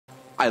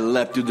I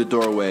leapt through the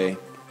doorway,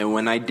 and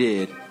when I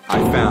did, I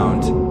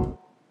found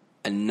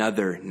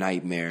another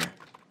nightmare.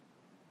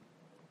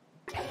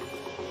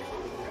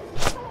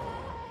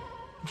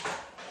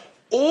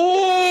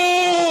 Oh!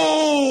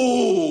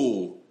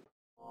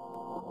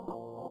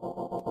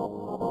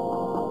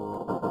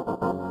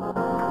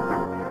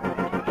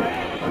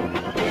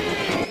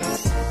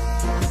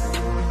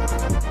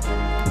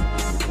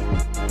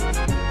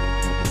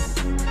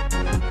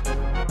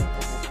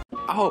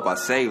 I hope I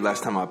saved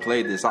last time I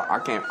played this. I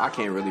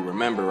can't really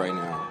remember right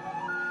now.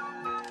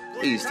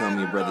 Please tell me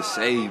your brother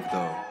saved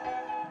though.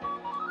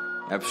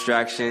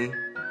 Abstraction.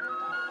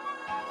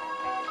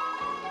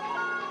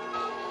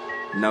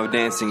 No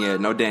dancing yet,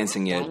 no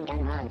dancing yet.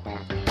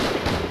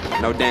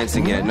 No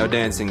dancing yet, no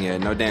dancing yet,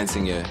 no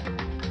dancing yet.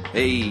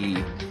 Hey,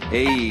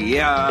 hey,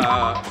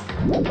 yeah.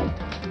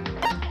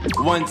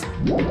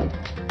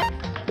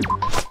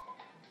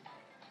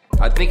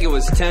 I think it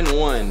was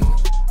 10-1.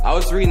 I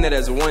was reading that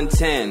as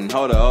 110.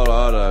 Hold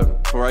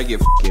up, before I get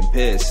fucking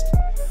pissed.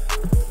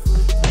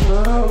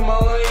 Oh my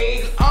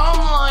leg.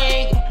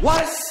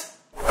 What?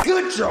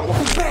 Good job.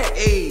 Who's back?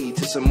 Hey,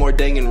 to some more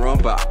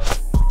Danganronpa.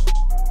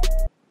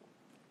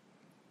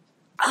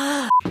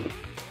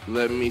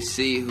 Let me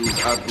see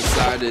who's up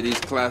inside of these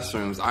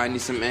classrooms. I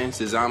need some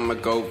answers. I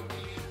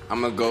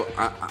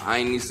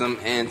need some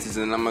answers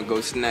and I'ma go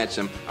snatch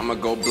them. I'ma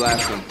go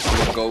blast them.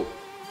 I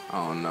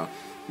don't know.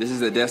 This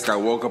is the desk I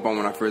woke up on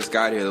when I first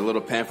got here. The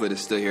little pamphlet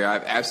is still here. I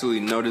have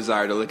absolutely no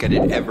desire to look at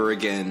it ever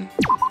again.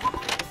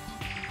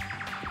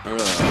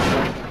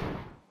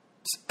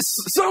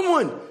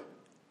 Someone!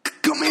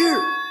 Come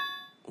here!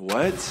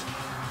 What?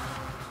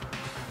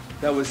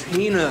 That was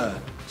Hina.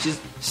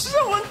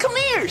 Someone come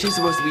here! She's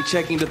supposed to be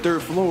checking the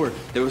 3rd floor.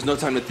 There was no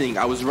time to think.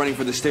 I was running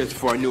for the stairs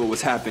before I knew what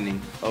was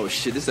happening. Oh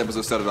shit, this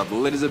episode started off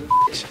lit as a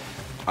bitch.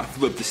 I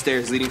flew up the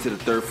stairs leading to the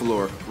 3rd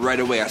floor. Right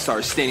away, I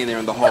started standing there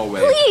in the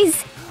hallway.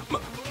 Please!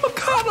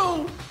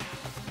 Mikado!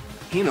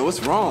 Hina, what's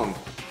wrong?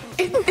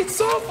 It's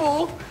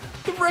awful.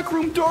 The rec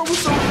room door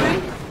was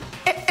open.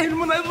 And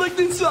when I looked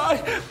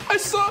inside, I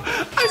saw...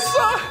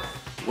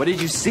 What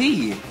did you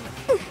see?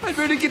 I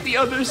better get the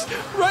others,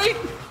 right?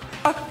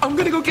 I'm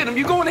gonna go get them.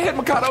 You go on ahead,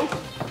 Mikado.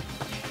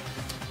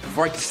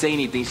 Before I could say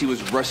anything, she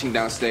was rushing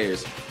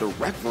downstairs. The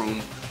rec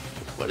room?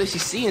 What did she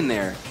see in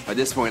there? At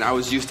this point, I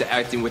was used to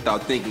acting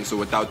without thinking, so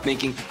without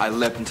thinking, I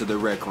leapt into the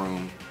rec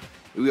room.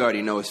 We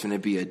already know it's gonna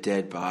be a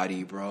dead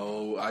body,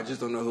 bro. I just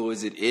don't know who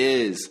it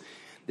is.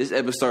 This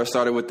episode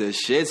started with the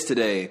shits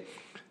today.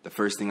 The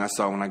first thing I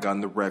saw when I got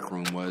in the rec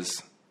room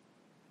was...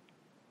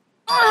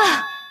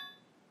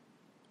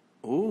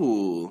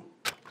 Ooh.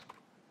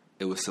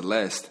 It was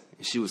Celeste,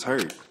 and she was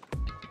hurt.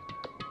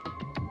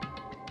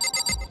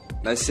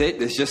 That's it?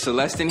 There's just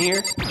Celeste in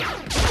here?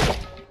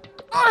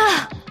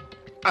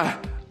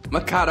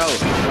 Mikado.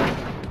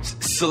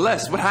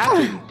 Celeste, what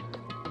happened?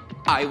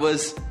 I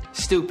was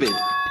stupid.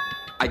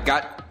 I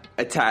got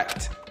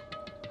attacked.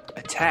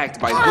 Attacked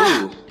by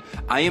who?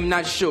 I am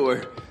not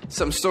sure.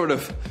 Some sort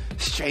of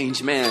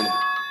strange man.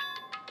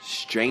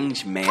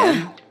 Strange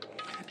man?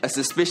 A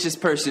suspicious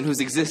person whose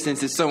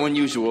existence is so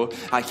unusual,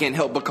 I can't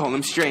help but call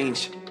him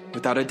strange.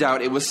 Without a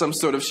doubt, it was some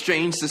sort of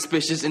strange,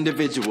 suspicious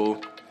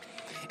individual.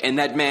 And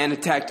that man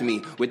attacked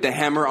me with the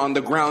hammer on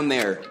the ground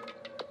there.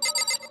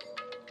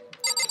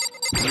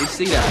 Can you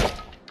see that?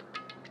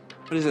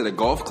 What is it, a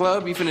golf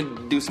club? You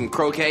finna do some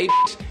croquet?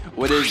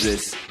 What is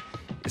this?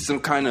 It's some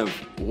kind of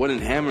wooden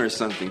hammer or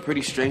something.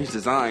 Pretty strange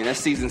design. That's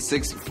season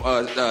 6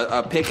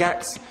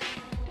 pickaxe.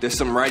 There's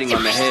some writing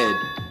on the head.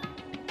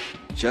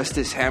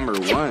 Justice Hammer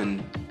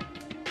 1.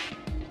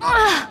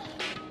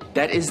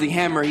 That is the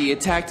hammer he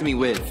attacked me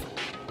with.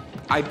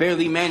 I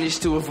barely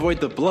managed to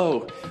avoid the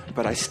blow,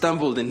 but I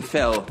stumbled and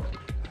fell.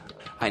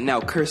 I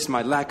now curse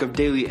my lack of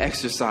daily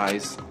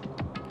exercise.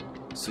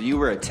 So you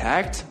were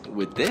attacked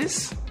with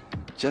this?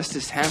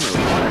 Justice Hammer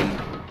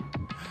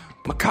 1.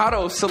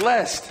 Mikado,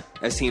 Celeste.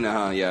 That's Hina,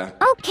 huh? Yeah.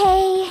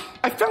 Okay.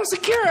 I found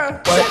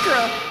Sakura.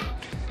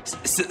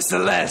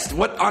 Celeste,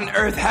 what on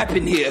earth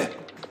happened here?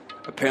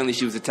 Apparently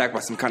she was attacked by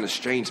some kind of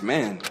strange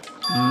man.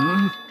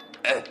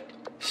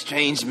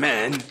 Strange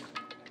man?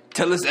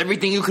 Tell us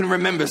everything you can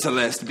remember,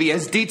 Celeste. Be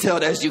as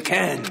detailed as you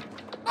can.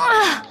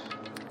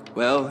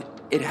 Well,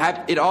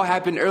 it all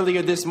happened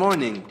earlier this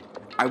morning.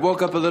 I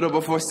woke up a little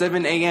before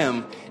 7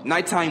 a.m.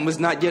 Nighttime was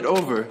not yet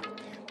over.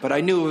 But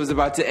I knew it was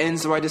about to end,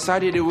 so I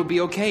decided it would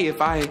be okay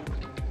if I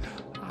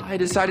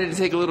decided to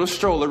take a little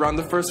stroll around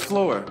the 1st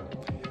floor.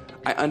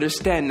 I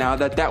understand now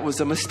that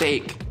was a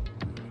mistake.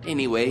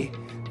 Anyway,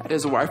 that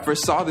is where I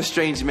first saw the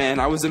strange man.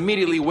 I was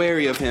immediately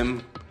wary of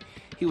him.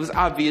 He was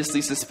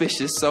obviously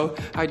suspicious, so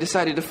I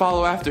decided to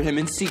follow after him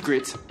in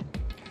secret.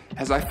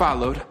 As I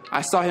followed,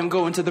 I saw him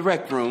go into the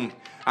rec room.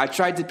 I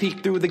tried to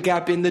peek through the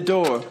gap in the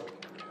door,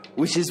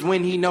 which is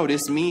when he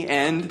noticed me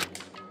and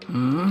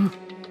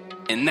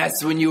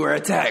that's when you were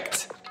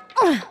attacked.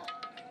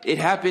 It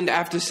happened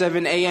after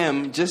 7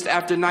 a.m., just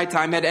after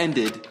nighttime had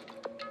ended.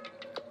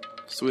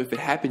 So if it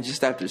happened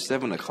just after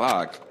 7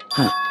 o'clock,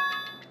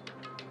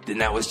 then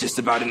that was just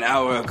about an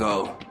hour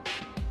ago.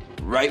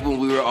 right when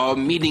we were all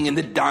meeting in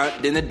the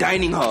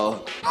dining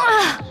hall.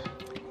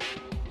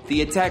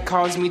 The attack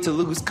caused me to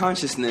lose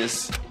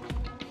consciousness,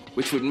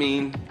 which would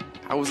mean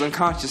I was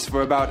unconscious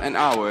for about an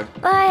hour.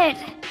 But...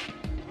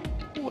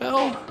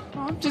 Well,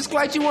 I'm just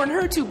glad you weren't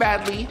hurt too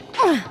badly.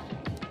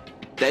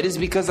 That is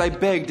because I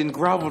begged and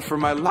groveled for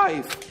my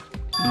life.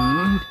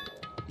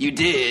 You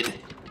did.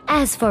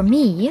 As for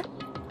me...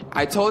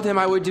 I told him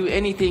I would do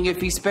anything if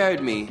he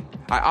spared me.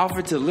 I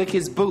offered to lick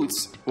his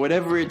boots,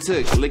 whatever it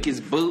took. Lick his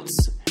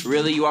boots?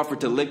 Really, you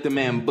offered to lick the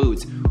man's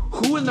boots?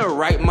 Who in their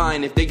right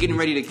mind, if they're getting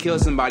ready to kill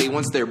somebody,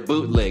 wants their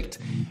boot licked?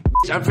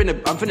 Bitch, I'm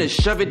finna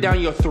shove it down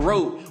your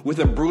throat with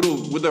a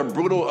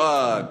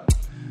brutal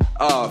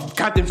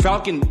Captain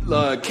Falcon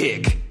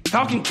kick.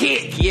 Falcon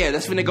kick, yeah,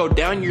 that's finna go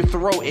down your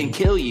throat and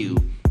kill you.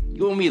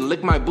 You want me to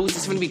lick my boots?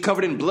 It's finna be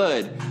covered in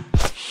blood.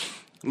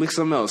 Lick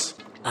something else.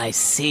 I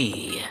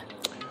see.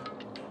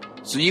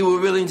 So you were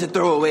willing to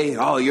throw away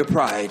all your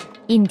pride?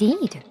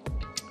 Indeed.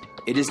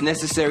 It is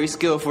necessary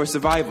skill for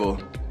survival.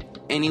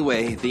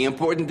 Anyway, the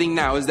important thing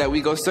now is that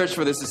we go search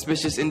for the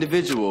suspicious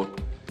individual.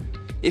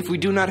 If we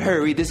do not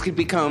hurry, this could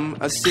become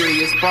a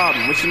serious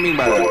problem. What you mean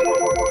by that?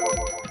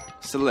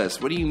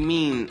 Celeste, what do you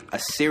mean, a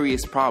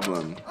serious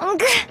problem?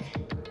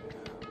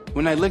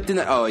 When I looked in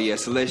the... Oh, yeah,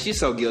 Celeste, she's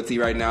so guilty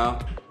right now.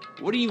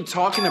 What are you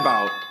talking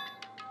about?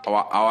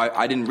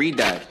 I didn't read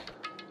that.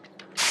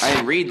 I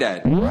didn't read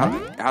that.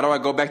 How do I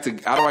go back to...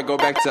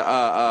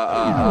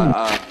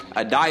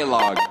 a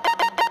dialogue?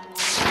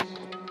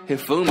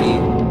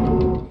 Hifumi...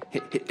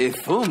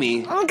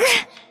 Hifumi?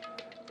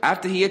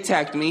 After he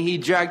attacked me, he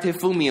dragged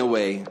Hifumi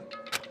away.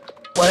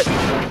 What?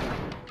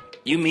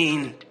 You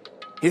mean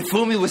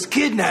Hifumi was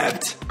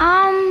kidnapped?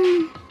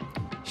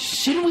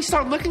 Shouldn't we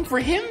start looking for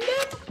him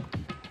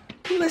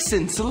then?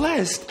 Listen,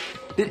 Celeste,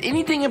 did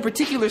anything in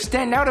particular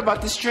stand out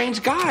about this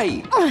strange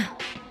guy?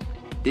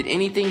 Did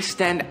anything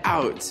stand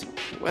out?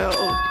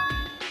 Well,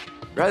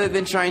 rather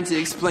than trying to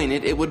explain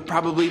it, it would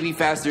probably be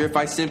faster if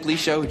I simply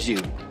showed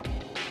you.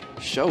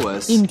 Show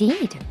us?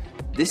 Indeed.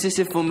 This is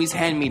Hifumi's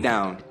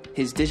hand-me-down,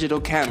 his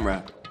digital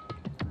camera.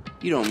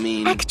 You don't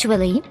mean...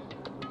 Actually...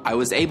 I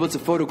was able to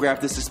photograph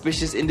the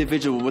suspicious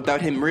individual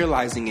without him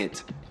realizing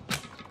it.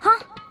 Huh?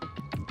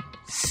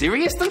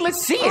 Seriously?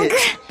 Let's see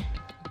it!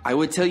 I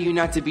would tell you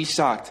not to be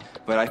shocked,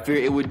 but I fear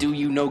it would do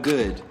you no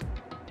good.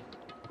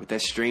 With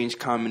that strange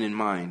comment in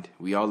mind,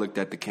 we all looked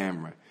at the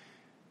camera.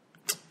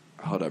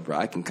 Hold up, bro.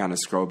 I can kind of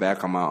scroll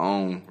back on my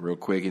own real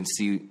quick and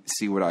see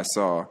what I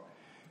saw.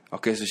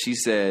 Okay, so she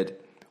said...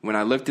 When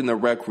I looked in the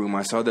rec room,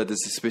 I saw that the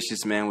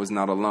suspicious man was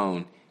not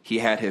alone. He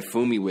had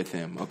Hifumi with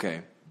him.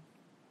 Okay.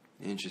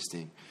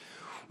 Interesting.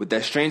 With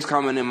that strange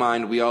comment in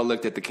mind, we all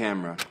looked at the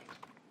camera.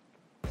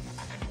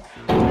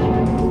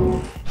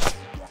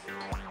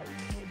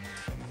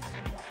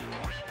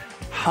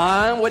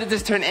 Huh? What did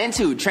this turn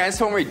into?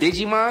 Transformer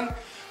Digimon?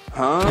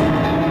 Huh?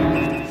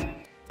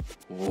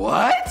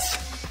 What?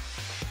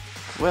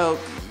 Well,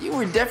 you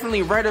were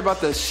definitely right about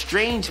the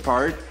strange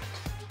part.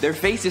 Their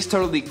face is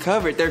totally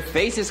covered. Their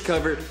face is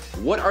covered.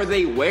 What are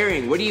they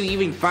wearing? Where do you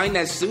even find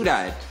that suit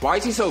at? Why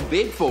is he so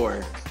big for?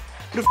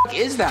 Who the fuck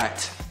is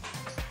that?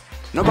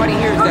 Nobody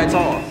here is that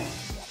tall.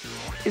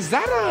 Is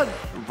that a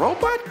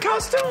robot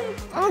costume?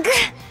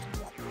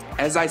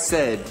 As I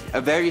said, a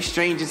very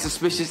strange and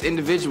suspicious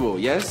individual,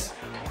 yes?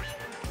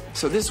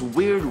 So this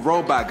weird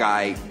robot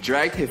guy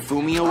dragged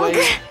Hifumi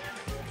away,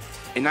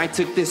 and I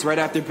took this right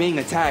after being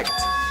attacked.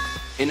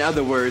 In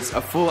other words,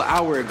 a full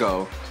hour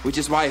ago. Which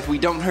is why if we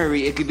don't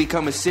hurry, it could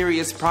become a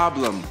serious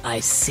problem. I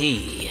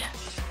see.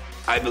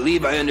 I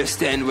believe I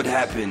understand what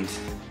happened.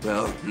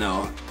 Well,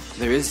 no.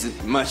 There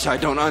isn't much I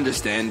don't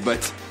understand,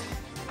 but...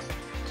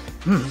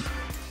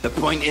 The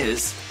point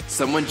is,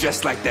 someone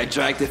dressed like that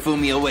dragged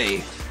Hifumi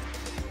away.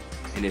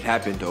 And it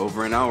happened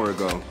over an hour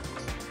ago.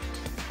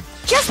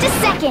 Just a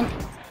second!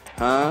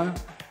 Huh?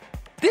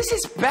 This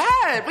is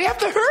bad! We have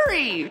to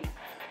hurry!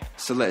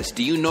 Celeste,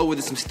 do you know where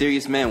this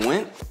mysterious man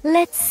went?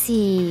 Let's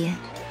see...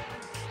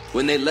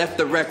 When they left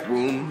the rec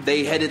room,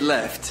 they headed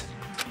left.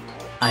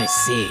 I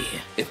see.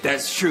 If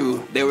that's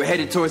true, they were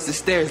headed towards the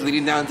stairs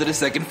leading down to the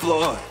second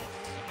floor.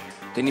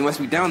 Then he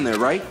must be down there,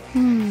 right?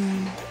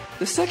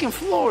 The second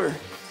floor.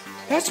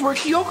 That's where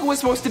Kyoko was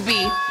supposed to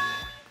be.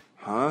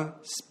 Huh?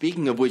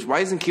 Speaking of which,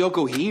 why isn't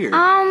Kyoko here?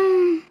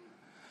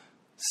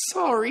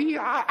 Sorry,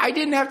 I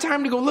didn't have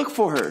time to go look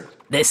for her.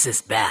 This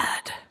is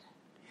bad.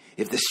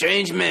 If the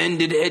strange man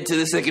did head to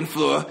the second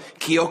floor,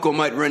 Kyoko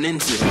might run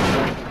into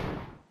him.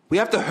 We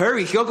have to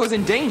hurry. Kyoko's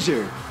in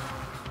danger.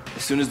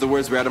 As soon as the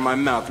words were out of my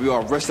mouth, we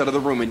all rushed out of the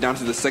room and down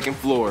to the second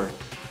floor.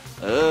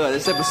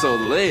 This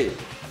episode lit.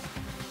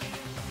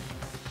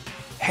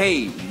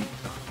 Hey,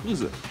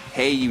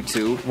 hey, you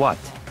two. What?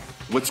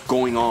 What's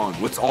going on?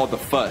 What's all the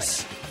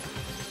fuss?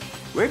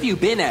 Where have you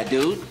been at,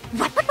 dude?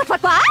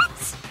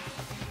 What?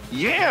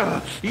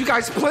 Yeah, you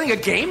guys playing a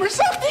game or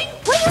something?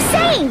 What are you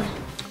saying?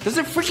 Does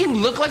it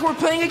freaking look like we're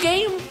playing a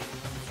game?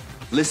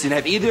 Listen,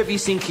 have either of you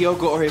seen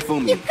Kyoko or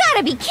Hifumi? You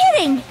gotta be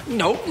kidding!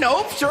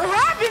 Nope, sure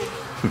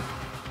haven't.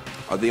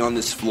 Are they on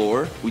this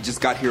floor? We just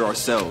got here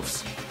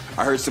ourselves.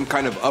 I heard some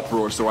kind of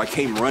uproar, so I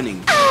came running.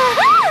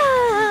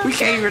 We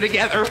came here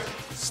together.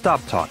 Stop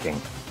talking.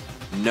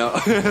 No.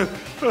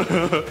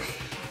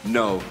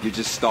 No, you're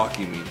just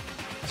stalking me.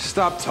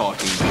 Stop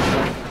talking.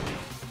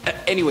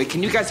 Anyway,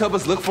 can you guys help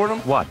us look for them?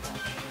 What?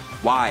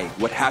 Why?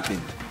 What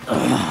happened?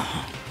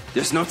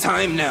 There's no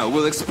time now.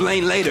 We'll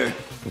explain later.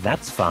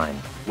 That's fine.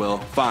 Well,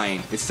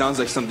 fine. It sounds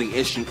like something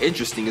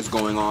interesting is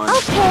going on.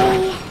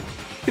 Okay.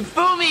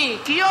 Fumi,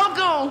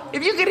 Kyoko,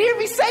 if you could hear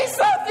me, say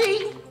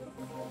something.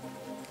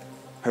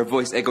 Her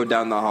voice echoed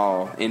down the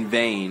hall in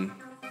vain.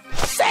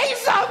 Say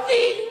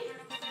something.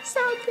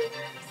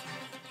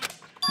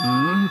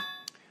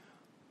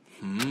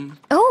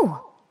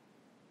 Oh.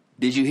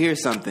 Did you hear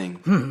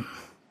something?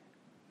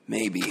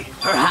 Maybe.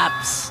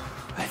 Perhaps.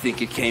 I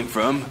think it came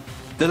from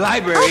the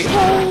library.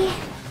 Okay.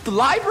 The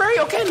library?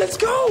 Okay, let's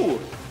go.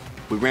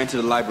 We ran to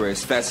the library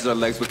as fast as our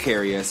legs would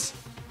carry us.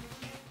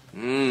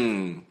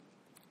 We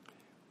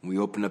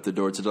opened up the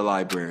door to the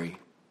library.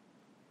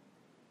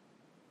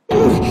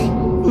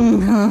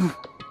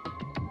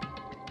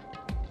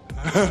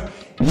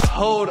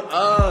 Hold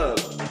up.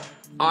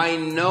 I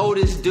know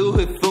this dude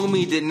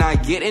Hifumi did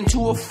not get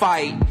into a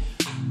fight,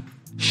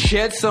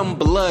 shed some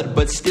blood,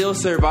 but still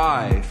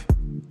survive.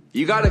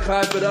 You gotta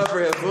clap it up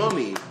for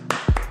Hifumi.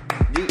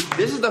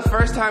 This is the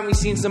first time we've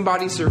seen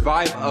somebody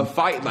survive a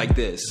fight like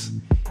this.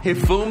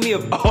 Hifumi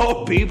of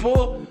all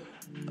people?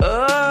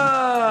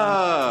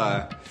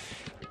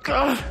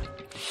 God,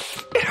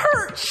 it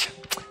hurts.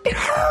 It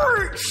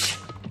hurts.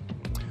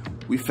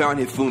 We found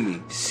Hifumi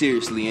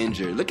seriously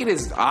injured. Look at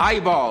his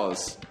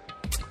eyeballs.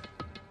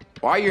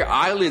 Why are your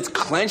eyelids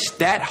clenched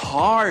that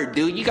hard,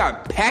 dude? You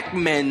got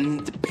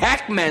Pac-Man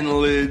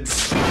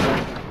lids.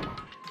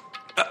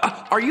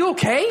 Are you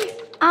okay?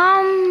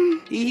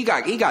 He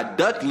got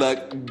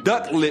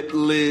ducklet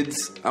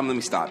lids. Let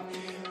me stop.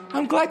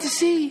 I'm glad to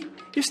see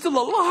you're still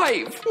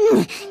alive.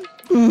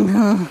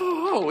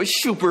 Oh, it's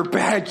super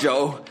bad,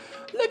 Joe.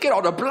 Look at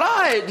all the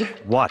blood.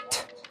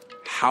 What?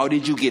 How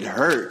did you get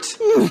hurt?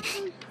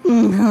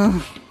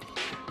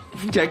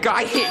 That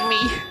guy hit me.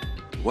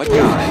 What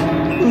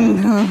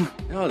guy?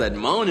 Oh, that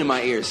moan in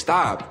my ear.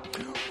 Stop.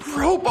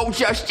 Robo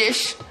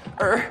Justice.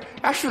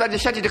 Actually, I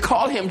decided to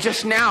call him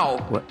just now.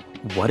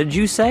 What did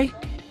you say?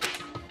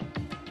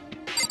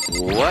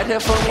 What,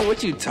 Hifumi?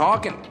 What you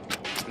talking?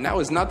 That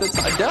was not the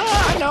time. Duh,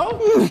 I know.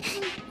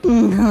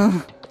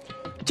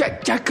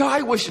 That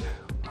guy was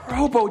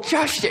Robo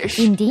Justice.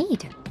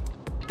 Indeed.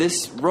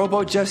 This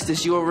Robo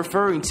Justice you are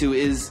referring to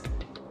is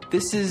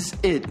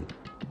it.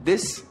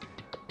 Is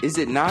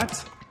it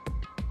not?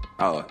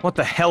 Oh. What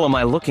the hell am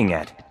I looking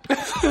at?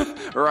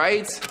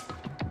 Right?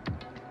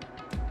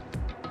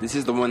 This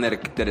is the one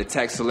that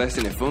attacked Celeste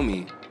and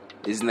Hifumi.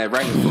 Isn't that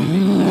right,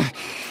 Hifumi?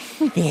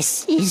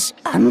 This is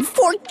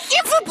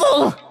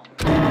unforgivable.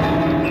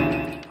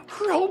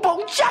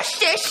 Robo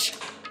Justice.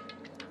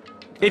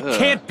 It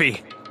can't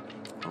be.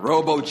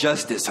 Robo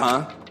Justice,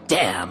 huh?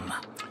 Damn.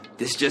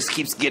 This just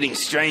keeps getting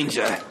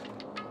stranger.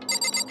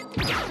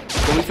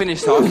 Can we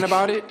finish talking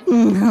about it?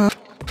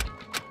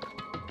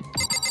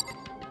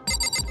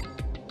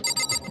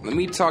 Let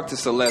me talk to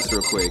Celeste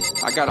real quick.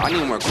 I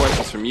need more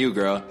questions from you,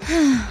 girl.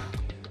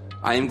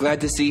 I am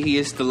glad to see he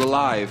is still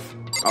alive.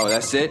 Oh,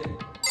 that's it?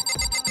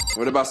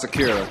 What about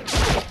Sakura?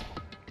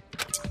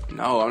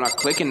 No, I'm not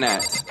clicking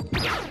that.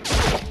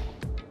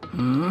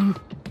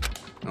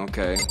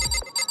 Okay.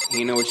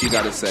 You know what you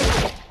gotta say.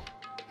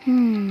 Do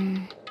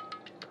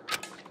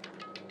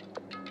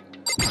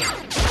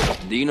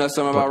you know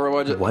something about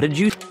Robo? What did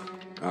you?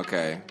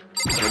 Okay.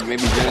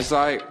 Maybe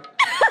genocide?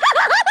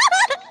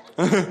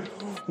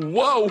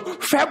 Whoa,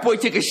 Fat Boy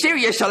took a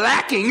serious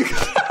shellacking.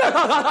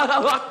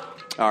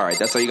 Alright,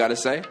 that's all you gotta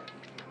say?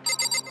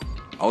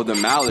 Oh, the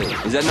mallet.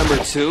 Is that number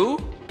 2?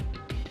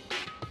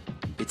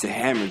 It's a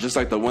hammer, just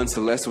like the one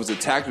Celeste was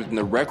attacked with in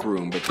the rec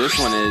room. But this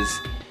one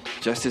is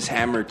Justice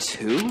Hammer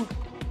 2?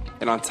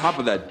 And on top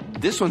of that,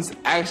 this one's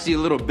actually a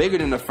little bigger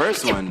than the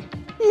first one.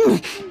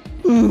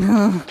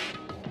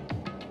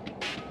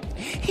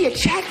 He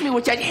attacked me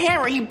with that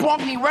hammer. He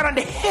bonked me right on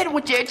the head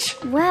with it.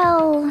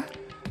 Well...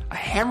 A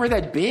hammer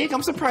that big?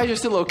 I'm surprised you're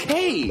still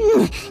okay.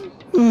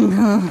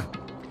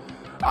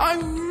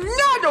 I'm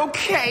not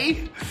okay.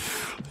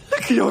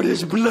 Look at all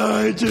this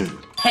blood.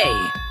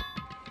 Hey.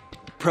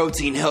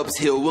 Protein helps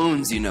heal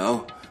wounds, you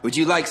know. Would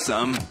you like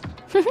some?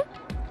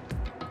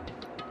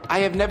 I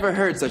have never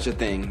heard such a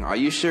thing. Are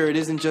you sure it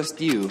isn't just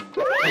you?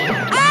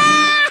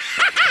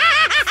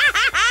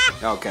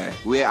 Okay.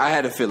 I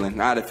had a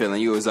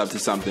feeling you was up to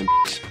something.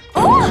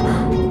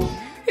 Oh!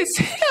 It's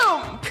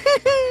him.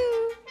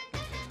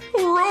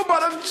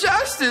 Robot of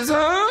Justice,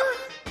 huh?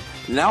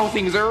 Now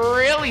things are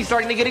really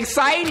starting to get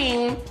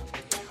exciting.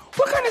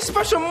 What kind of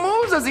special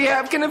moves does he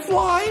have? Can it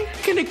fly?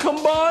 Can it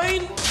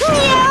combine?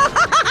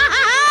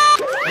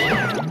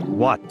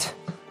 What?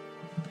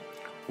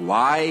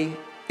 Why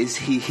is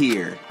he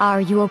here?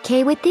 Are you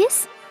okay with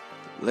this?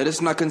 Let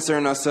us not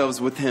concern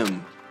ourselves with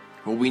him.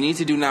 What we need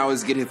to do now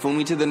is get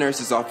Hifumi to the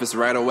nurse's office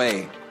right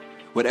away.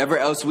 Whatever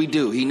else we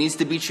do, he needs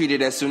to be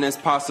treated as soon as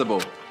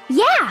possible.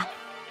 Yeah!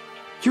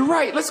 You're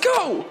right, let's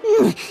go!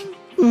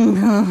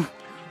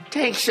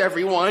 Thanks,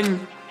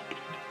 everyone.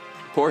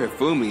 Poor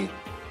Hifumi.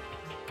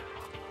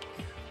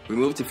 We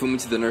moved Hifumi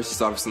to the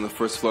nurse's office on the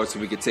first floor so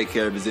we could take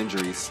care of his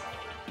injuries.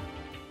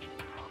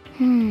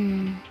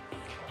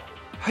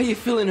 How you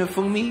feeling,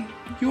 Hifumi?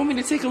 You want me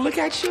to take a look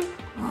at you?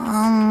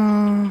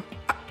 I'm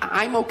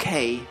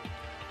okay.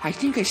 I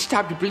think I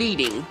stopped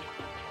bleeding.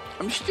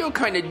 I'm still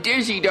kind of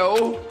dizzy,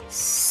 though.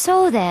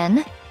 So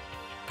then,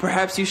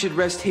 Perhaps you should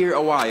rest here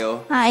a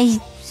while. I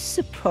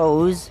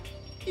suppose.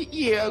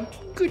 Yeah,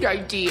 good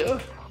idea.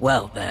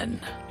 Well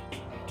then.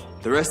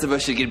 The rest of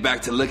us should get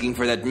back to looking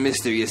for that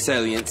mystery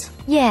assailant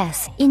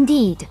Yes,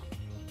 indeed.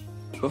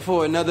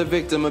 before another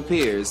victim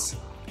appears.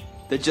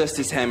 The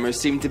Justice Hammers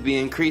seem to be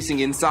increasing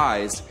in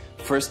size.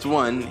 First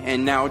one,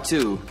 and now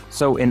two.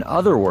 So, in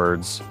other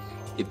words,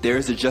 If there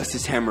is a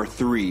Justice Hammer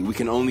 3, we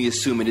can only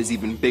assume it is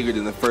even bigger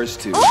than the first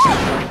two.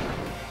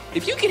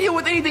 If you get hit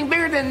with anything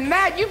bigger than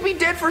that, you'd be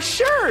dead for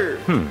sure.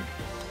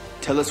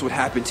 Tell us what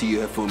happened to you,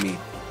 Hifumi.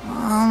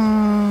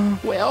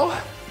 Well,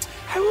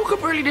 I woke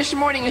up early this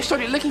morning and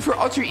started looking for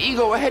Alter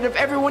Ego ahead of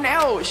everyone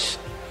else.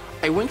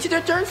 I went to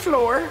the 3rd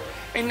floor,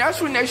 and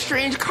that's when that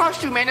strange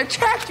costume man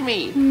attacked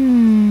me.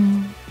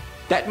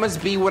 That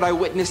must be what I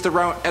witnessed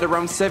at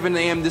around 7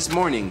 a.m. this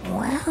morning.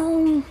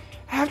 Well,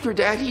 After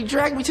that, he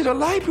dragged me to the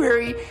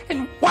library,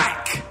 and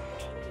whack!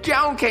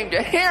 Down came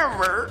the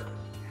hammer.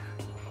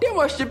 That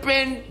must have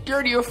been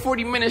 30 or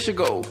 40 minutes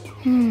ago.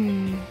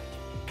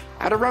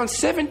 At around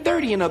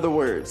 7:30, in other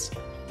words.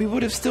 We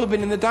would have still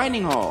been in the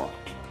dining hall.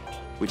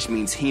 Which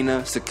means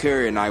Hina,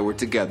 Sakura, and I were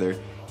together,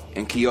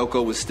 and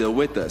Kyoko was still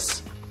with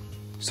us.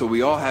 So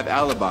we all have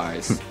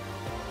alibis.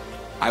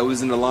 I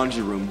was in the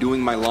laundry room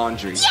doing my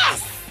laundry.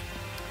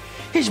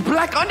 His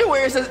black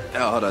underwear is as...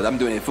 Oh, hold on, I'm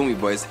doing it Fumi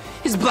voice.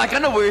 His black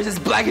underwear is as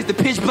black as the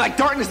pitch black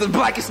darkness of the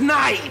blackest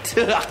night.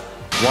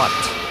 what?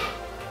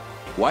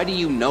 Why do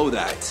you know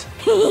that?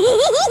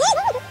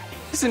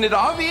 Isn't it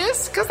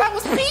obvious? Because I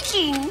was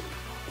peeking.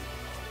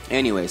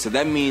 Anyway, so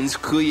that means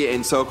Kuya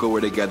and Soko were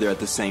together at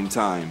the same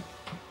time.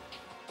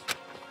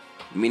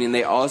 Meaning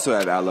they also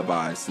have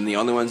alibis. And the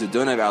only ones who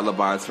don't have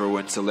alibis for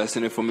when Celeste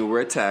and Fumi were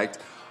attacked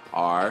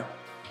are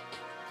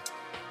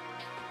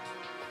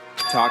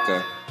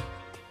Taka.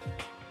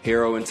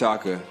 Hiro and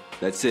Taka.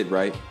 That's it,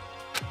 right?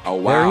 Oh,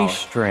 wow. Very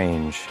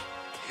strange.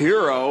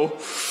 Hiro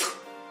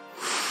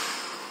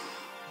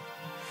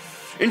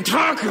and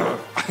Taka!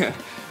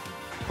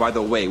 By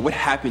the way, what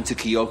happened to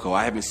Kyoko?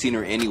 I haven't seen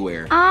her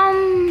anywhere.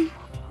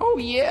 Oh,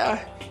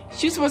 yeah.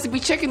 She's supposed to be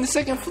checking the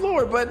 2nd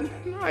floor, but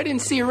I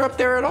didn't see her up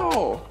there at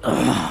all.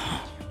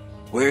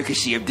 Where could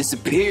she have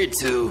disappeared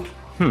to?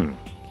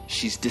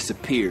 She's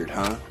disappeared,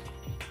 huh?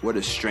 What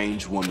a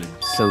strange woman.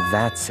 So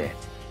that's it.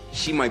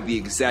 She might be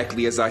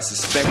exactly as I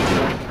suspected.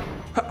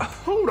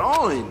 Hold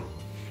on.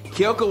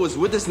 Kyoko was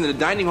with us in the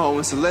dining hall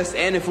when Celeste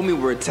and Ifumi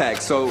were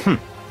attacked, so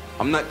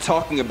I'm not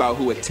talking about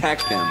who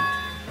attacked them.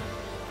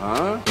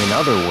 Huh? In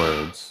other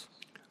words,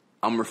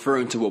 I'm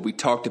referring to what we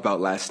talked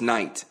about last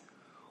night.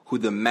 Who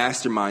the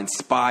mastermind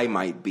spy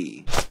might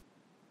be.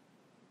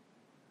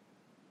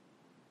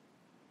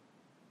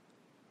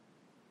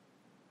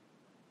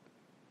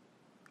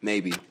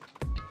 Maybe.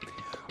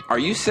 Are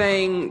you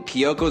saying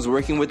Kyoko's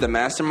working with the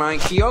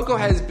mastermind? Kyoko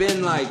has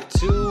been like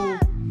too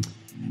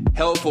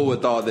helpful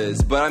with all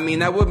this, but I mean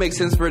that would make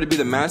sense for her to be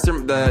the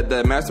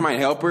mastermind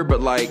helper.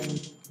 But like,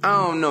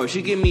 I don't know.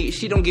 She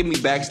don't give me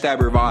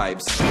backstabber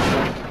vibes.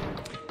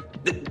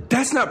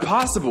 That's not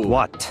possible.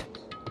 what?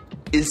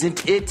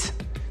 Isn't it?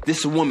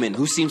 This woman,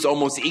 who seems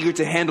almost eager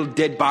to handle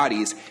dead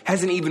bodies,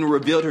 hasn't even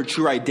revealed her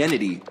true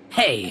identity.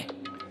 Hey,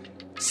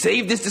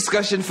 Save this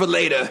discussion for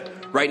later.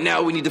 Right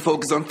now, we need to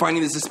focus on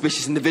finding the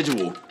suspicious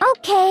individual.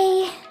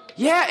 okay.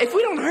 Yeah, if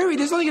we don't hurry,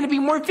 there's only going to be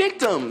more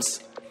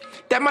victims.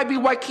 That might be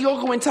why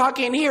Kyoko and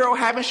Taka and Hiro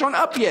haven't shown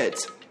up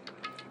yet.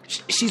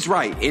 She's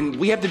right, and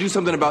we have to do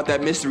something about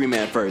that mystery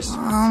man first.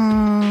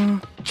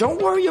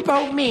 Don't worry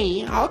about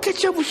me. I'll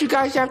catch up with you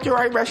guys after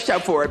I rest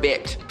up for a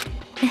bit.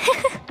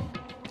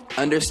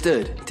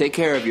 Understood. Take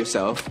care of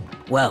yourself.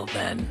 well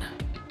then.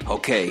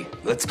 Okay,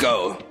 let's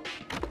go.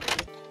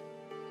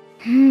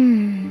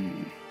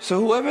 So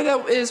whoever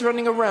that is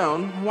running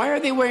around, why are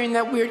they wearing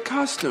that weird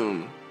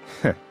costume?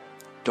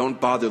 Don't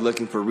bother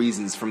looking for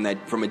reasons from a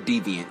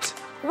deviant.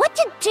 What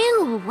to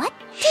do? What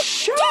to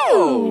Show!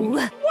 do?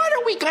 What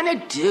are we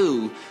gonna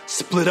do?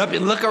 Split up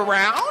and look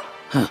around?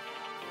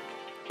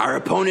 Our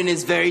opponent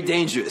is very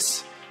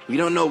dangerous. We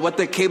don't know what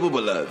they're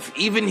capable of,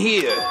 even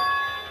here.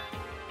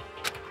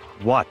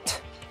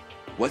 What?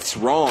 What's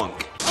wrong?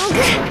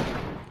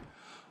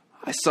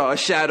 I saw a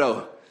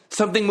shadow.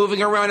 Something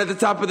moving around at the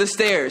top of the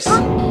stairs.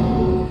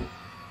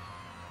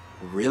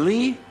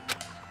 Really?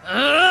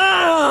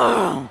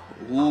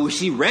 Ooh,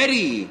 she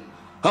ready.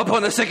 Up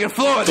on the 2nd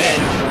floor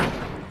then.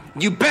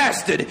 You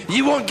bastard!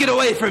 You won't get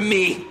away from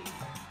me!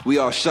 We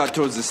all shot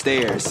towards the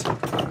stairs.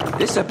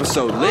 This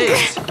episode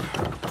lit.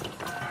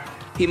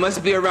 He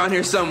must be around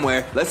here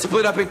somewhere. Let's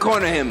split up and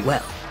corner him.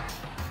 Well,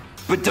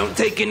 But don't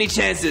take any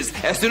chances.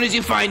 As soon as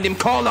you find him,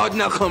 call out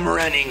and I'll come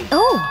running.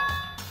 Oh,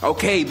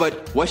 Okay,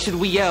 but what should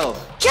we yell?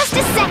 Just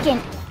a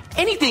second.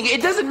 Anything,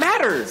 it doesn't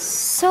matter.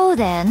 So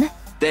then...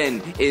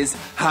 Then is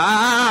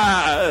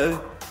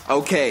ha.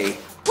 Okay.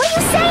 What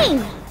are you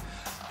saying?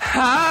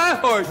 Ha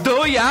or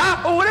do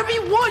ya or whatever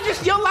you want.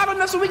 Just yell loud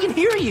enough so we can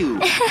hear you.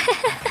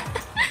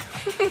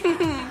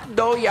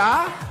 Do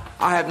ya?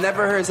 I have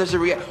never heard such a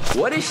reaction.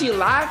 What is she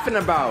laughing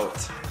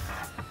about?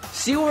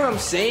 See what I'm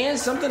saying?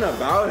 Something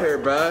about her,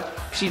 bruh.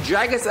 She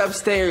dragged us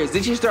upstairs.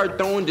 Then she start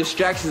throwing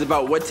distractions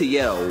about what to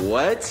yell.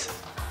 What?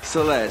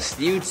 Celeste,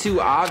 you too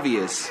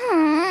obvious.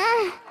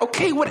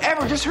 Okay,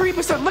 whatever. Just hurry up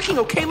and start looking,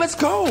 okay? Let's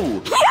go.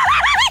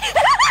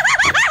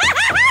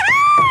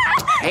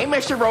 Hey,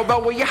 Mr.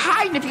 Robot, where you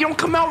hiding? If you don't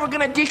come out, we're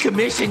gonna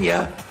decommission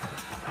you.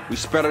 We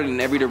spread out in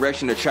every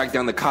direction to track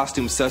down the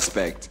costume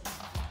suspect.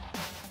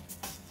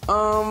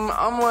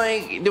 I'm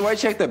like, do I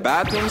check the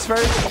bathrooms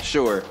first?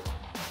 Sure.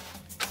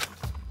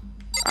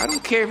 I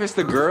don't care if it's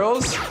the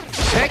girls.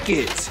 Check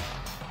it.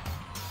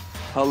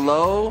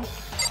 Hello?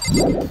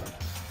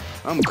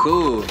 I'm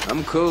cool.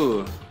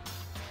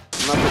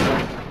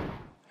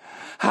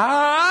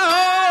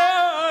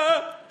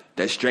 Ah!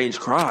 That strange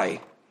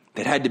cry.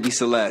 That had to be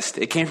Celeste.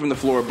 It came from the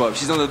floor above.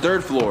 She's on the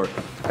 3rd floor.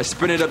 I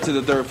sprinted up to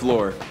the 3rd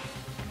floor.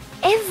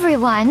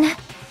 Everyone.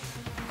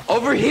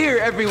 Over here,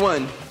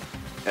 everyone.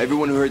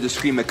 Everyone who heard the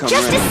scream had come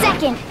Just running. a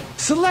second.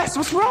 Celeste,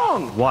 what's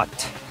wrong?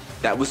 What?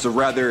 That was a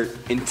rather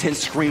intense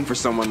scream for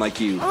someone like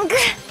you.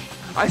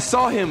 I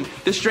saw him,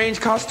 the strange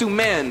costume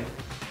man.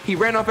 He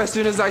ran off as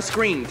soon as I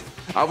screamed.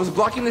 I was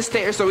blocking the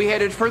stairs, so he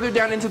headed further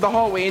down into the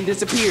hallway and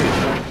disappeared.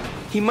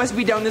 He must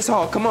be down this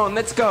hall. Come on,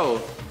 let's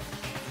go.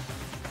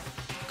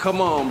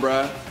 Come on,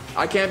 bruh.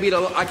 I can't be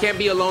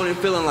alone and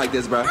feeling like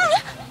this, bruh.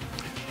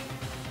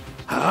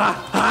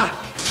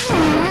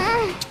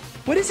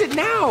 What is it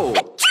now?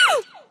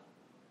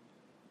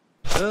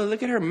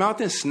 Look at her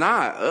mouth and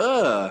snot.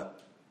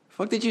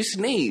 Fuck did you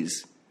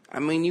sneeze? I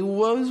mean, you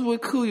was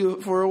with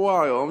Kuya for a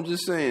while. I'm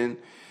just saying.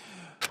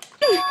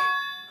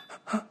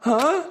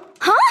 Huh?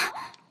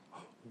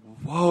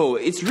 Whoa,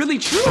 it's really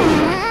true.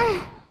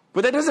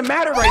 But that doesn't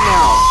matter right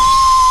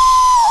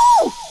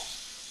now.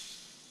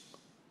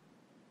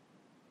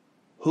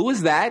 Who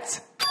was that?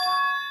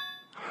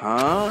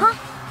 Huh?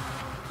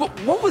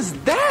 What was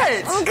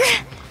that?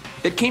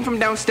 It came from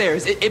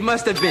downstairs. It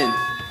must have been.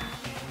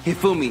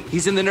 Hifumi,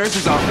 he's in the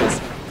nurse's office.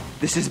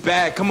 This is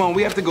bad. Come on,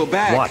 we have to go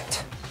back.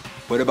 What?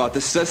 What about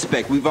the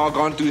suspect? We've all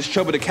gone through this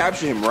trouble to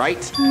capture him, right?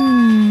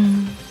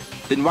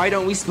 Then why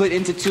don't we split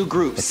into 2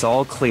 groups? It's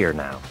all clear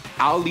now.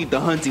 I'll lead the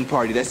hunting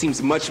party. That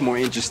seems much more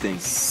interesting.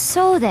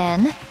 So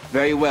then...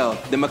 Very well.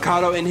 The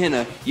Mikado and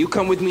Hina, you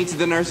come with me to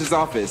the nurse's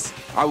office.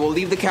 I will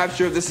leave the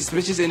capture of the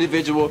suspicious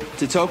individual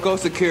to Toko,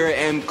 Sakura,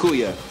 and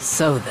Kuya.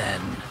 So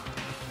then...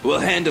 We'll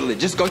handle it.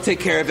 Just go take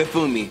care of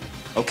Ifumi.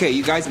 Okay,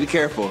 you guys be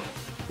careful.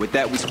 With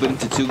that, we split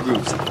into 2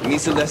 groups. Me,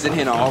 Celeste, and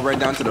Hina all ran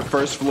down to the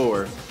 1st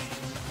floor.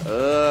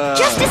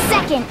 Just a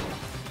second.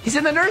 He's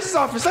in the nurse's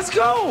office. Let's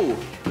go.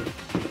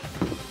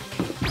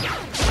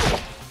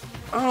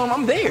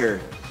 I'm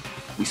there.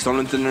 We strolled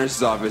into the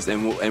nurse's office,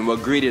 and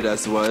what greeted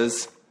us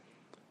was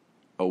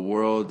a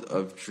world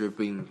of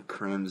dripping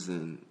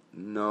crimson.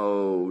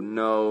 No.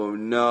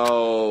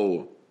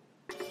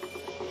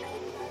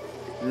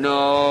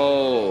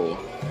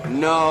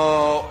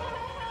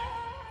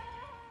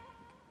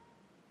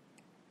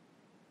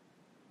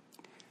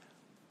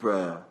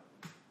 Bruh.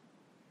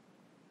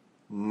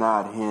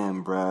 Not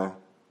him, bruh.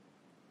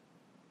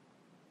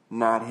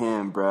 Not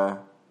him, bruh.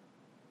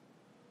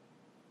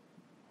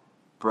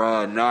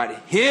 Bruh,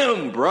 not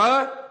him,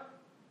 bruh.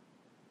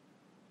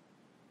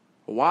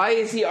 Why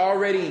is he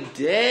already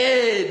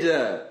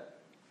dead?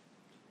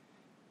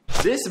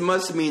 This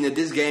must mean that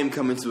this game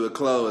coming to a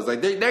close.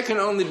 Like, there can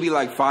only be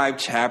like 5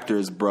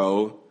 chapters,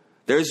 bro.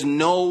 There's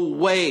no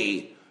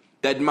way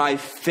that my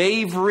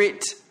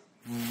favorite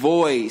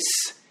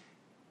voice...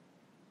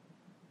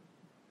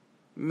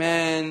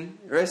 Man,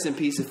 rest in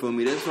peace,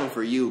 Ifumi. This one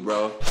for you,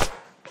 bro.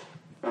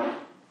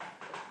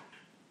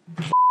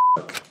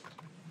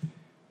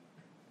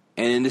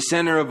 And in the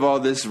center of all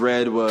this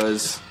red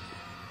was...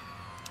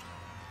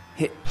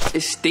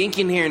 It's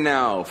stinking here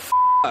now.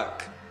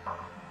 Fuck.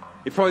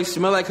 It probably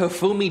smell like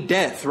Hifumi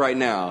death right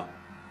now.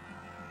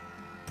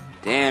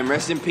 Damn,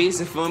 rest in peace,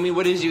 Hifumi.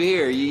 What did you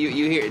hear?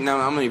 You hear? No,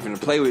 I'm not even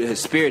gonna play with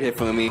his spirit,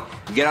 Hifumi.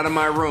 Get out of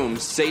my room.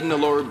 Satan, the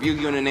Lord rebuke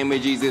you in the name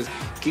of Jesus.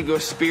 Keep your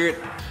spirit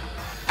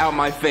out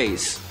my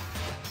face.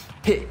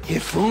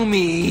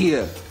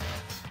 Hifumi.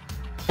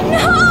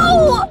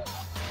 No!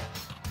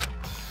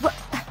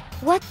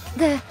 What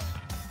the...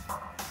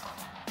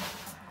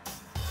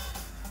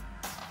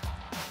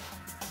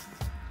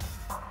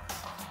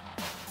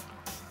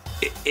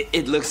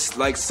 It looks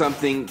like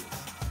something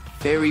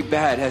very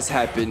bad has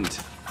happened.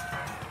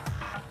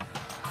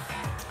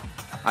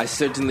 I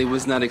certainly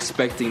was not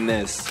expecting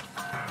this.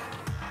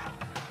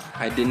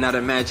 I did not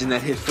imagine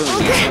that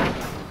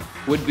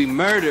Hifumi would be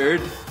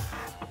murdered.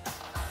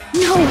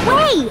 No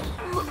way!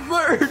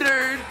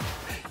 Murdered?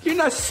 You're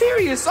not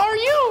serious, are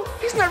you?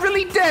 He's not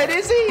really dead,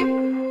 is he?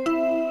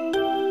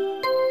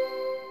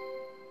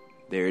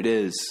 There it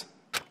is.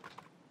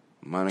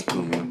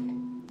 Monokuma.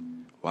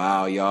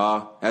 Wow,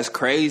 y'all. That's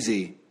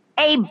crazy.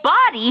 A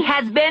body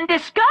has been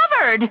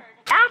discovered.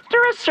 After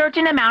a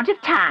certain amount of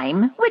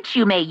time, which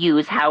you may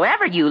use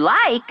however you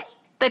like,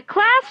 the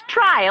class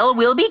trial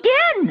will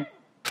begin.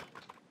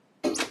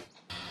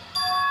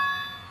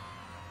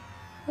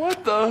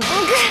 What the?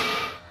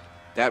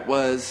 That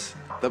was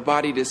the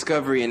body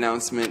discovery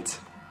announcement.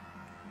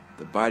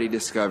 The body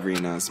discovery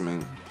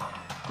announcement.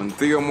 When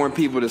 3 or more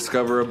people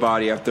discover a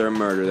body after a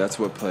murder, that's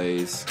what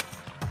plays.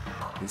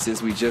 And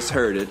since we just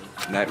heard it,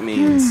 that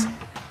means...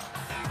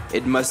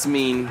 It must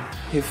mean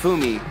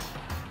Hifumi.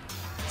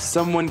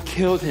 Someone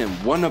killed him.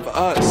 One of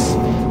us.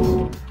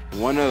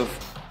 One of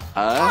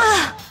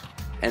us?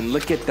 And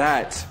look at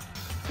that.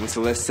 When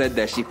Celeste said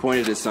that, she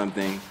pointed at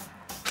something.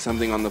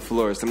 Something on the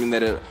floor. Something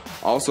that had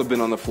also been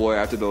on the floor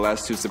after the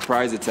last 2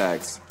 surprise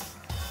attacks.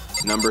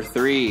 Number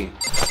 3.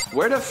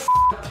 Where the f***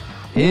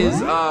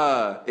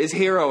 is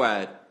Hero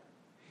at?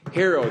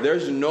 Hero,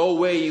 there's no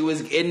way you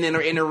was in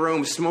a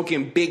room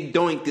smoking big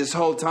doink this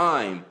whole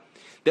time.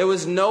 There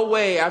was no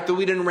way after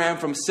we done ran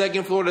from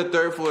 2nd floor to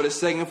 3rd floor to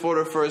 2nd floor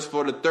to 1st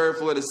floor to 3rd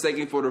floor to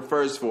 2nd floor to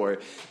 1st floor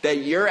that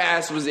your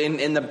ass was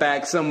in the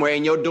back somewhere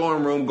in your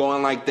dorm room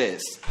going like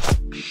this.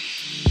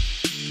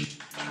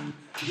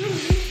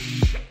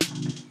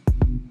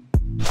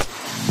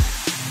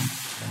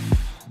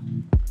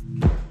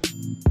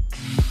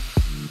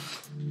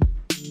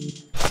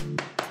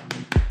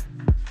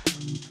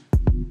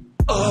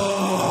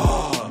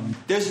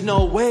 There's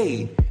no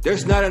way.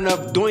 There's not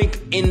enough doink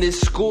in this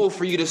school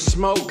for you to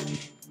smoke.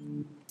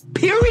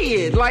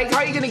 Period. Like, how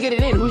are you gonna get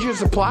it in? Who's your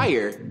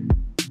supplier?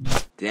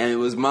 Damn, it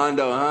was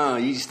Mondo, huh?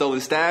 You stole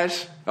his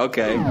stash?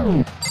 Okay.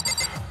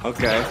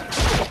 Okay.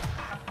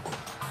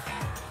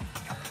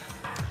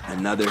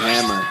 Another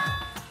hammer.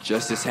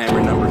 Justice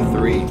hammer number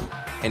 3.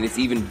 And it's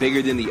even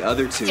bigger than the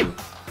other 2.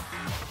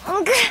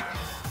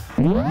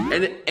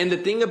 And the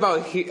thing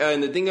about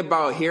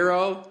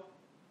Hero,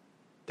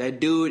 that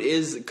dude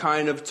is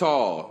kind of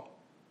tall.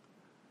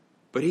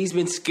 But he's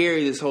been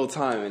scary this whole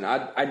time, and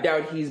I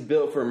doubt he's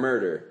built for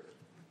murder.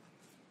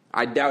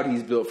 I doubt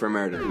he's built for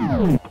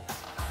murder.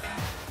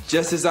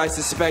 Just as I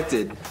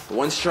suspected,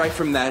 1 strike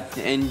from that,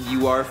 and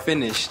you are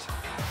finished.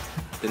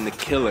 Then the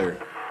killer.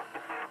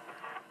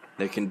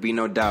 There can be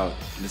no doubt,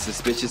 the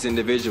suspicious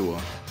individual.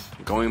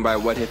 Going by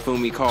what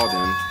Hifumi called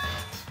him,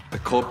 the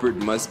culprit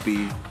must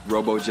be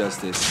Robo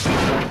Justice.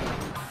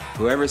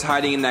 Whoever's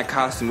hiding in that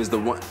costume is the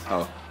one...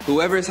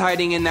 Whoever's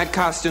hiding in that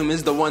costume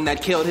is the one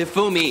that killed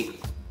Hifumi.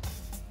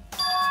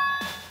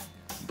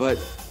 But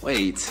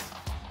wait,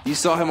 you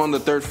saw him on the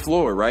 3rd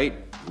floor, right?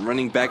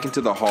 Running back into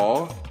the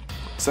hall?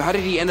 So how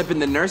did he end up in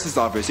the nurse's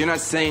office? You're not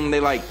saying they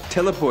like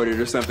teleported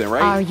or something,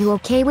 right? Are you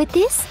okay with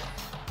this?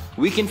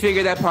 We can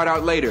figure that part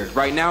out later.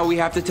 Right now we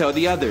have to tell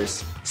the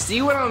others.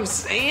 See what I'm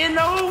saying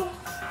though?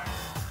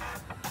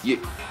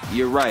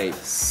 You're right.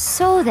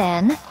 So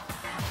then...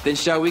 Then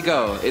shall we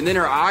go? And then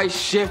her eyes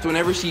shift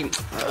whenever she...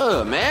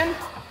 man.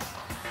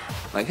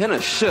 Like,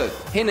 Henna shook.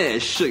 Henna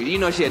is shook. You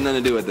know she had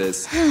nothing to do with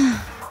this.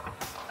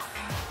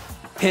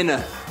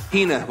 Hina,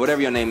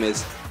 whatever your name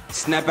is.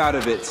 Snap out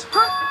of it.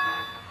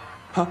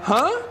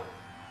 Huh?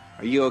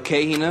 Are you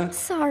okay, Hina?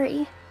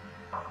 Sorry.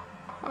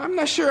 I'm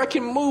not sure I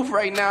can move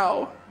right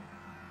now.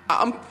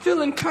 I'm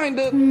feeling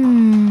kinda...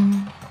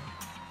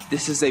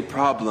 This is a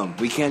problem.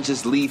 We can't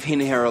just leave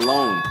Hina here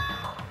alone.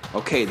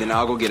 Okay, then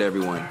I'll go get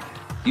everyone.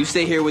 You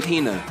stay here with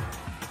Hina.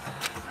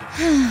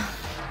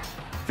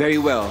 Very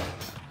well.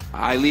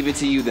 I leave it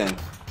to you then.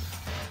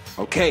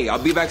 Okay,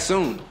 I'll be back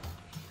soon.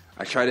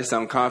 I tried to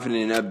sound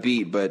confident and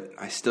upbeat, but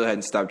I still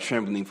hadn't stopped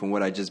trembling from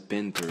what I'd just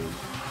been through.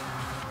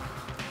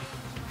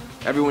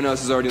 Everyone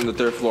else is already on the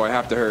 3rd floor. I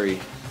have to hurry.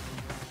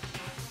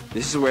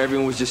 This is where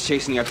everyone was just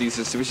chasing after this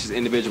suspicious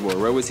individual.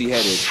 Where was he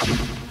headed?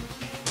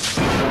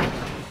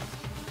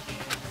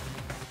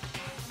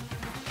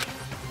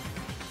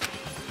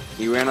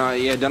 He ran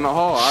off, down the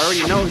hall. I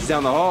already know he's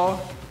down the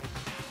hall.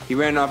 He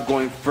ran off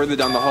going further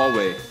down the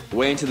hallway.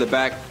 Way into the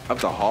back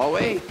of the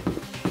hallway?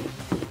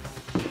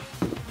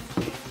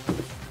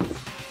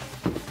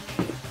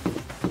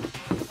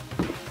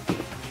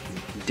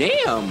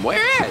 Damn, where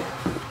at?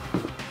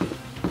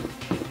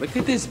 Look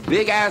at this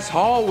big ass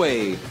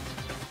hallway.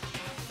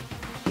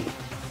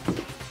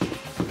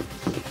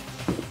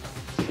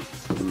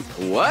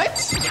 What?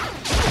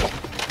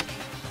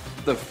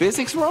 The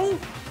physics room?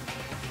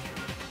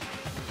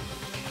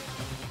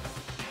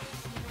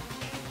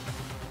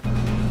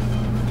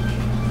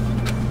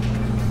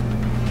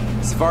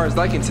 As far as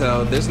I can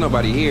tell, there's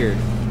nobody here.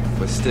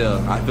 But still,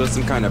 I feel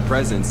some kind of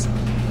presence.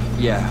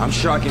 Yeah, I'm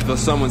sure I can feel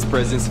someone's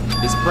presence.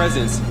 This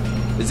presence.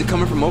 Is it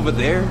coming from over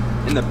there?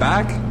 In the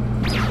back?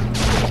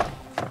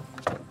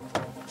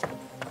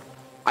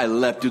 I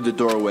leapt through the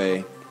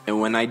doorway, and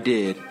when I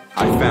did,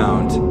 I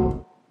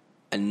found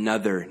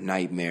another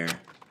nightmare.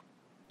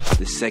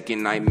 The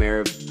second nightmare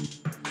of...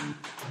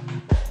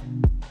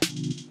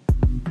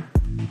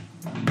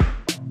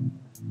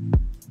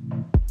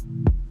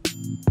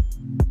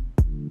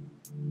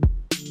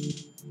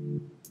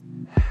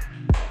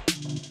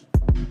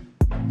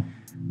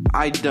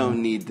 I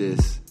don't need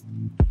this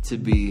to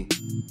be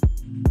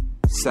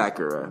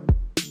Sakura.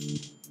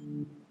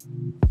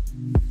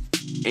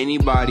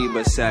 Anybody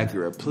but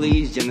Sakura.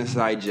 Please,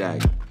 Genocide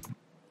Jack.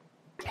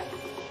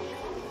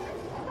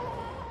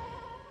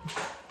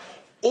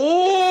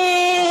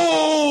 Oh!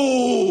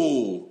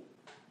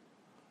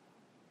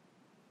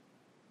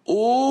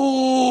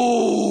 Oh!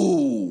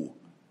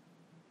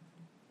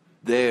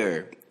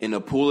 There, in a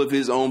pool of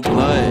his own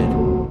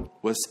blood,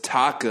 was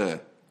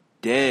Taka,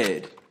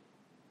 dead.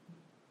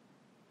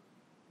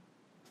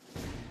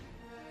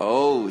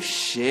 Oh,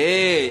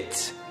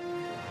 shit.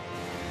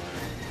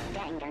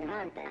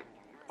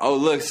 Oh,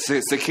 look,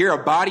 secure a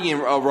body in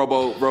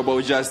Robo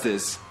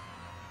Justice.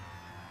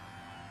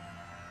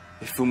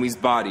 Ifumi's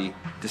body,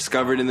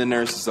 discovered in the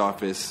nurse's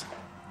office.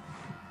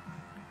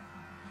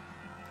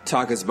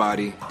 Taka's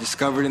body,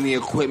 discovered in the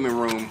equipment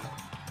room.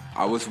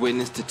 I was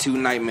witness to 2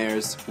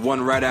 nightmares,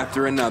 one right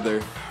after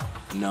another.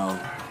 No,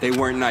 they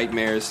weren't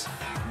nightmares.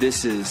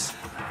 This is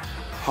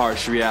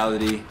harsh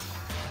reality.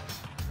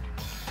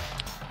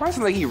 Why is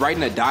it like he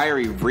writing a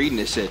diary, reading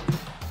this shit?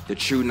 The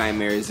true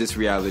nightmare is this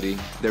reality.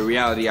 The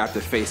reality I have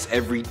to face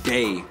every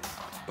day.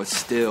 But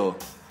still.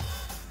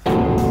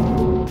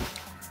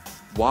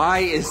 Why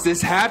is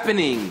this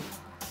happening?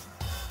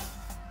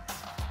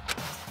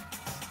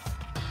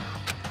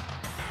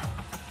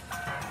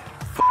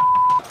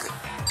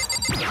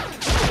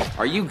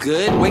 Are you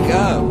good? Wake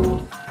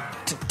up.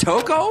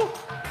 Toko?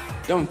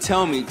 Don't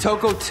tell me.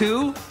 Toko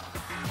too?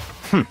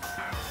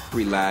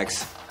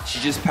 Relax. She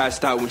just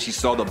passed out when she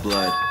saw the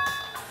blood.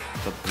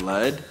 The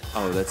blood?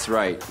 Oh, that's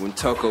right. When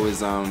Toko is,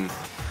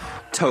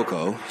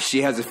 Toko,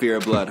 she has a fear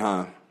of blood,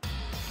 huh?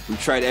 We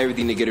tried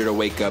everything to get her to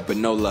wake up, but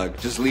no luck.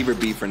 Just leave her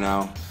be for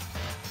now.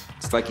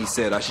 It's like he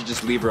said, I should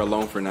just leave her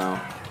alone for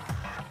now.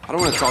 I don't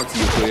want to talk to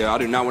you, Kuya. I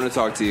do not want to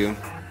talk to you.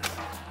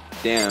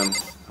 Damn.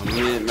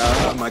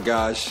 Oh my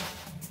gosh.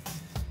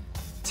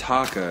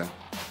 Taka.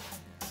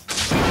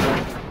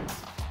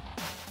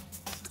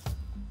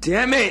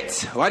 Damn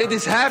it! Why did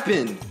this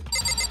happen?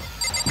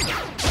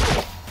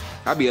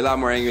 I'd be a lot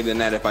more angry than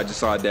that if I just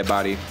saw a dead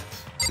body.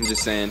 I'm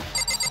just saying.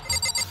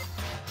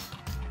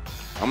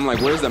 I'm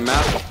like, where's the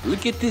mouth?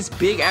 Look at this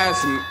big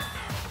ass.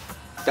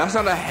 That's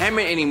not a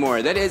hammer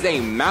anymore. That is a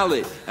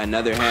mallet.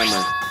 Another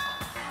hammer.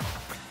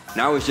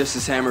 Now it's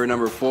Justice Hammer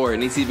number 4,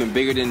 and it's even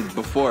bigger than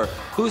before.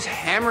 Whose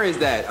hammer is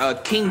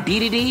that? King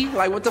DDD?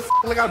 Like, what the f?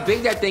 Look how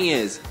big that thing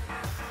is.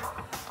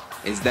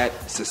 Is that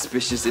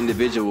suspicious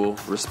individual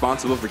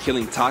responsible for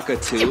killing Taka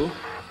too?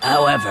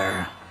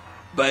 However.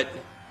 But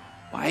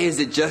why is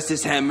it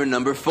Justice Hammer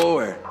number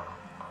 4?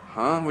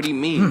 Huh? What do you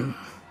mean?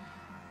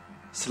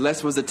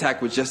 Celeste was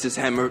attacked with Justice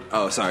Hammer.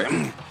 Oh,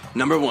 sorry.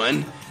 number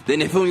 1. Then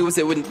Ifumi was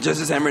hit with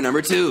Justice Hammer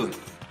number 2.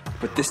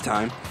 But this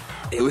time,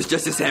 it was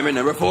Justice Hammer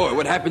number 4.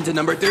 What happened to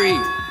number 3?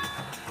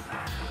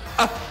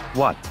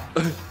 What?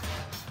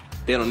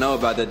 They don't know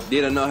about that. They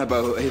don't know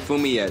about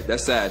Ifumi yet.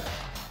 That's sad.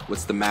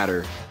 What's the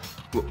matter?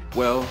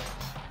 Well,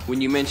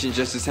 when you mentioned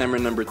Justice Hammer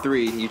number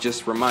 3, you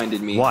just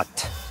reminded me.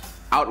 What?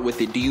 Out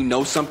with it. Do you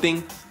know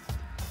something?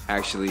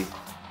 Actually,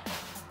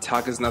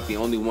 Taka's not the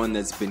only one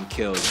that's been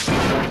killed.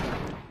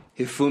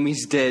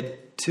 Hifumi's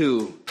dead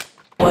too.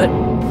 What?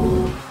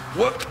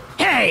 What?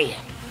 Hey!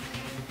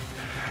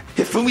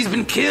 Hifumi's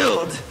been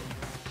killed!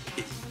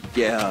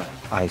 Yeah,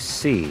 I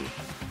see.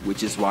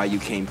 which is why you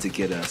came to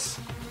get us.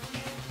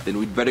 Then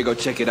we'd better go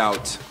check it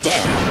out.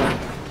 Damn!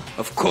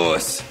 Of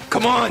course!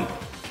 Come on!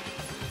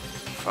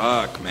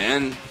 Fuck,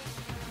 man.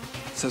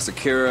 So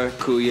Sakura,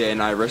 Kuya,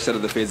 and I rushed out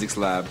of the physics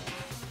lab.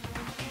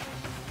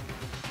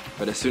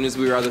 But as soon as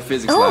we were out of the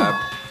physics lab...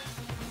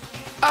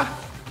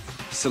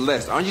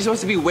 Celeste, aren't you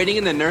supposed to be waiting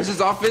in the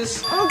nurse's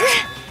office?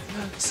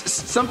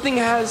 Something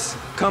has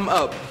come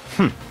up.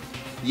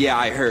 Yeah,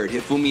 I heard.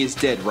 Hifumi is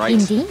dead, right?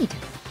 Indeed.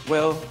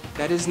 Well,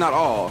 that is not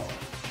all.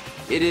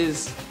 It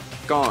is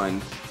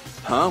gone.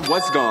 Huh?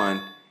 What's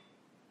gone?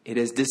 It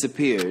has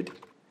disappeared.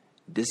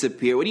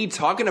 Disappeared? What are you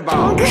talking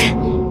about?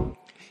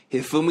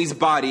 Hifumi's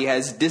body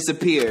has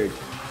disappeared.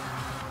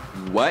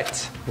 What?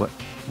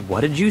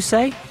 What did you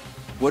say?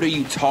 What are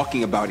you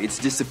talking about? It's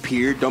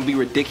disappeared? Don't be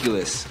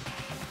ridiculous.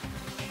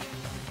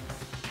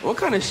 What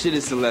kind of shit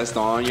is Celeste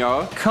on,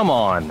 y'all? Come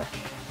on.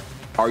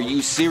 Are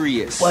you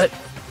serious? What?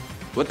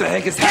 What the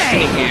heck is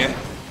happening here?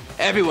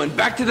 Everyone,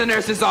 back to the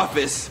nurse's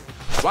office.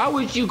 Why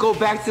would you go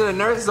back to the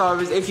nurse's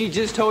office if she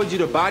just told you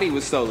the body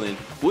was stolen?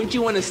 Wouldn't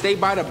you want to stay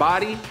by the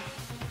body?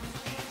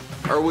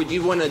 Or would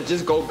you want to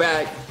just go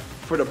back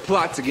for the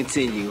plot to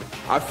continue?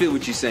 I feel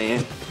what you're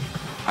saying.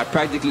 I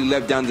practically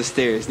leapt down the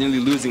stairs, nearly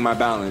losing my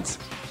balance.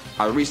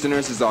 I reached the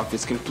nurse's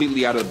office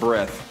completely out of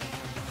breath.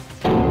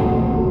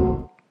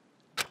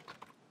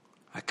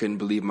 I couldn't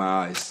believe my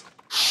eyes.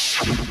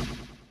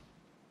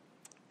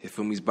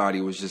 Hifumi's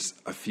body was there just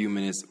a few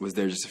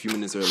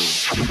minutes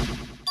earlier.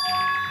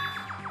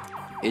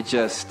 It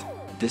just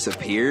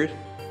disappeared?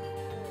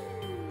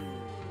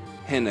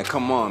 Henna,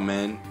 come on,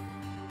 man.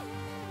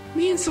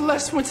 Me and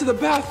Celeste went to the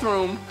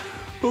bathroom,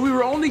 but we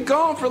were only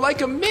gone for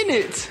like a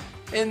minute.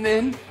 And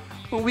then,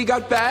 when we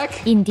got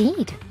back...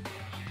 Indeed.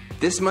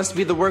 This must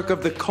be the work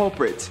of the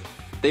culprit.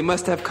 They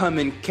must have come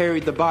and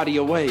carried the body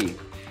away.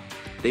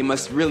 They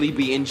must really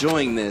be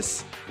enjoying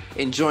this.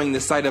 Enjoying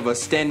the sight of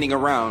us standing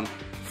around,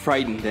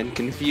 frightened and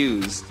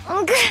confused.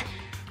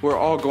 We're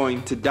all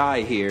going to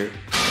die here.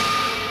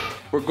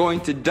 We're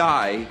going to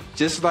die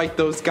just like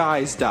those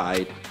guys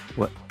died.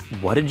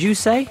 What did you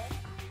say?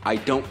 I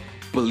don't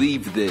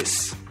believe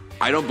this.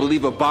 I don't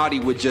believe a body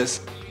would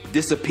just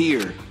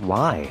disappear.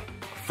 Why?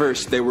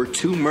 First, there were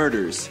 2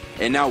 murders,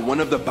 and now one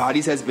of the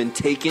bodies has been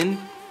taken?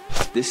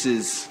 This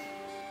is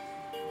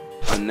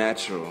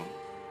unnatural.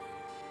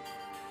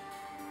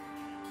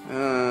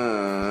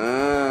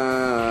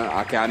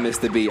 Okay, I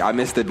missed the beat.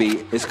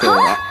 It's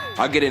cool.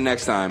 I'll get it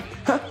next time.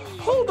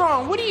 Hold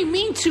on, what do you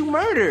mean 2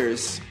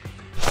 murders?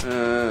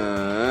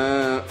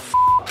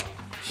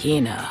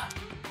 Hina.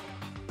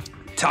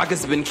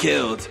 Taka's been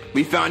killed.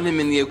 We found him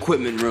in the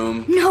equipment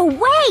room. No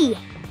way!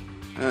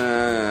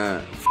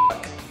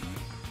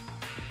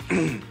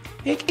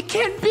 It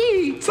can't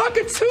be!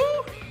 Taka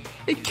too?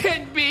 It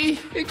can't be!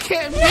 It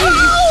can't be!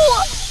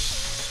 No!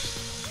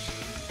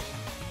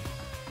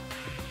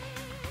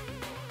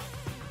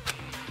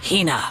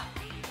 Hina.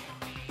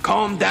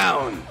 Calm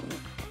down.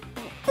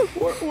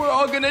 We're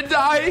all gonna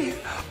die.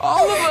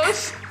 All of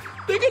us.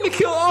 They're gonna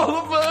kill all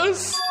of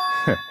us.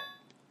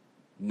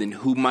 Then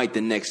who might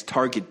the next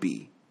target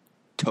be?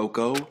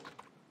 Toko?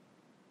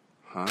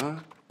 Huh?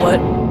 What?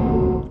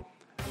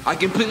 I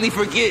completely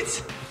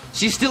forget.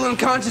 She's still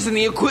unconscious in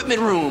the equipment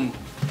room.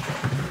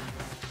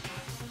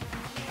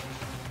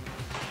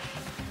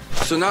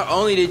 So not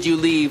only did you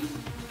leave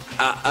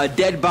a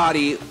dead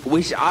body,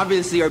 which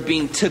obviously are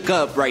being took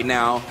up right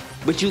now,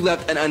 but you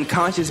left an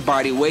unconscious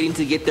body waiting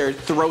to get their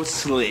throat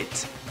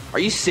slit. Are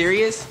you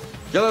serious?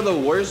 Y'all are the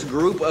worst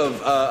group of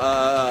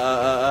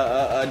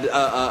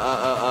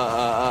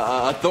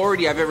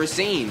authority I've ever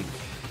seen.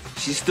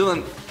 She's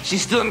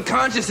still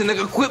unconscious in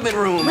the equipment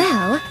room.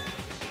 Well,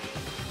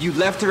 You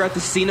left her at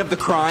the scene of the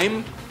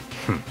crime?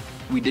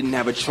 We didn't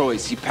have a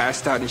choice. She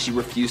passed out and she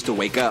refused to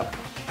wake up.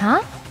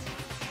 huh?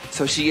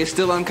 So she is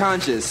still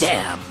unconscious.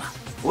 Damn.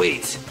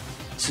 Wait.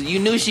 So you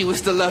knew she was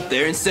still up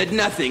there and said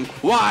nothing.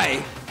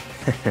 Why?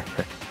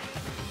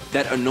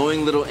 That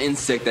annoying little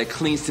insect that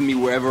clings to me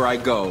wherever I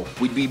go.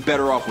 We'd be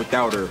better off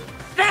without her.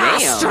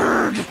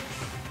 Bastard!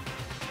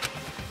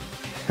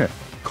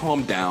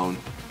 Calm down.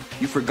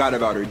 You forgot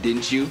about her,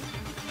 didn't you?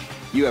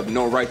 You have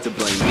no right to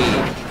blame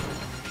me.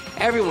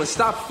 Everyone,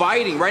 stop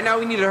fighting. Right now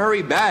we need to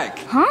hurry back.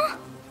 Huh?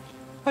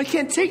 I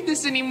can't take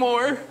this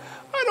anymore.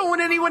 I don't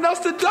want anyone else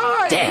to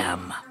die.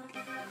 Damn.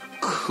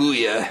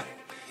 Kuya,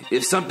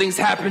 if something's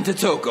happened to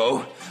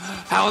Toko,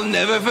 I'll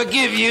never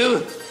forgive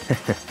you.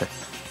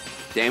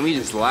 Damn, we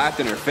just laughed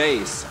in her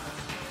face.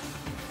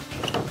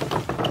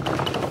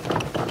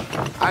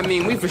 I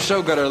mean, we for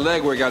sure got our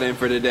leg workout in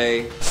for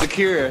today.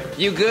 Sakura,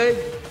 you good?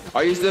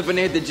 Are you still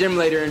gonna hit the gym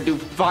later and do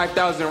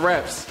 5,000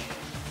 reps?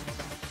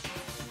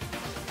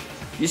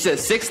 You said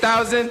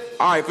 6,000?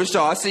 All right, for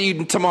sure. I'll see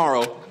you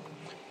tomorrow.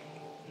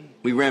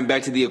 We ran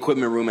back to the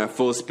equipment room at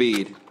full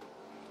speed.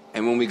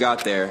 And when we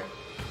got there...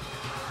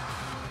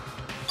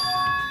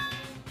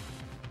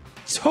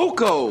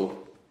 Toko!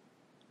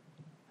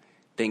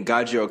 Thank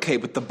God you're okay,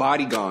 but the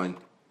body gone.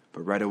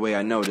 But right away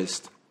I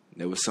noticed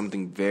there was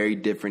something very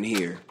different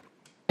here.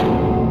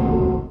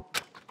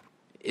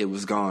 It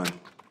was gone.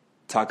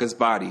 Taka's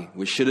body,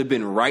 which should have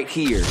been right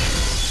here.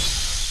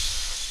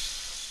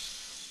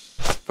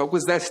 Fuck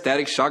was that?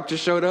 Static Shock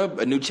just showed up?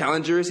 A new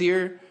challenger is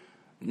here?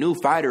 New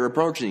fighter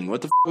approaching.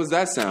 What the fuck was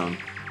that sound?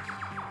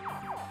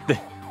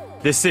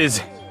 This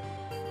is...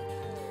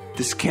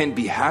 This can't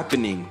be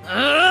happening.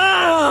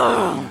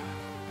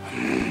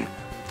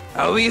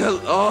 Are we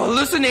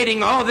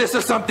hallucinating all this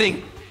or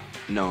something?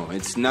 No,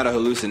 it's not a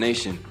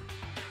hallucination.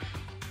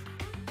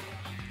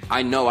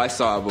 I know I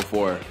saw it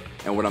before,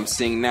 and what I'm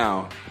seeing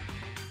now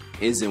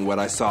isn't what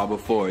I saw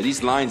before.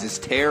 These lines is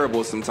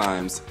terrible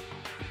sometimes.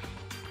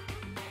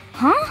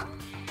 Huh?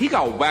 He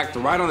got whacked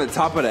right on the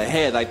top of the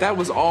head, like that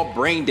was all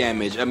brain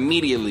damage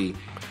immediately.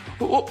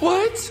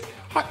 What?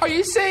 Are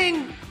you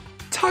saying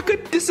Taka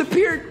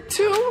disappeared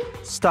too?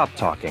 Stop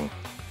talking.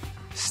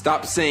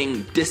 Stop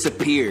saying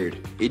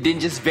disappeared. It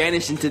didn't just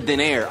vanish into thin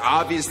air.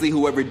 Obviously,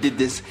 whoever did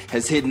this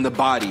has hidden the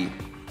body.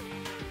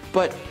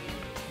 But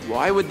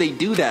why would they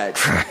do that?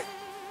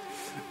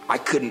 I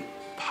couldn't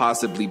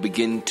possibly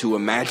begin to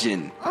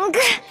imagine.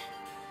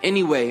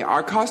 Anyway,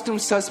 our costume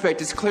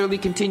suspect is clearly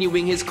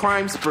continuing his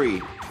crime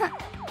spree.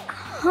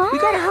 We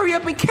gotta hurry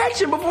up and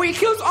catch him before he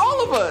kills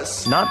all of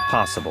us. Not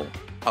possible.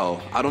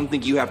 Oh, I don't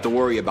think you have to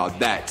worry about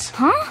that.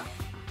 Huh?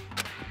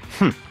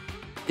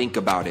 Think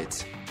about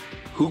it.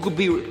 Who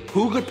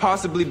could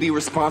possibly be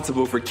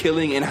responsible for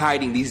killing and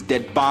hiding these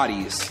dead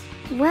bodies?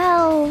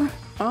 Well...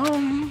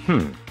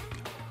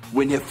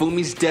 When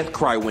Hifumi's death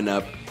cry went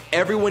up,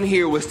 everyone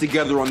here was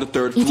together on the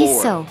third floor. It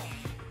is so.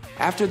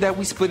 After that,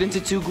 we split into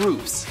 2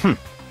 groups.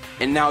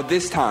 And now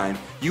this time,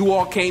 you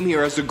all came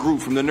here as a group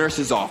from the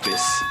nurse's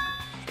office.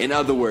 In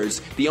other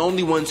words, the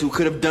only ones who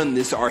could have done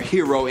this are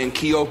Hiro and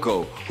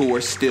Kyoko, who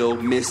are still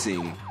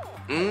missing.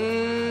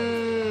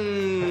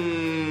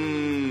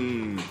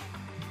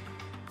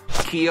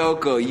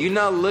 Kyoko, you're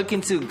not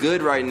looking too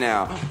good right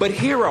now. But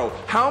Hero,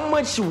 how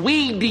much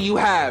weed do you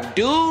have,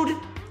 dude?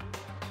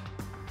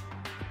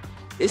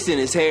 It's in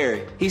his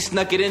hair. He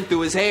snuck it in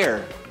through his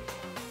hair.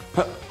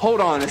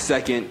 Hold on a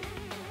second.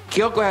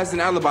 Kyoko has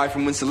an alibi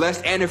from when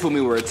Celeste and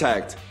Ifumi were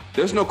attacked.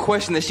 There's no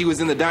question that she was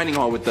in the dining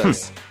hall with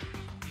us.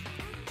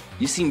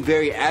 You seem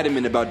very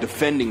adamant about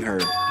defending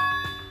her.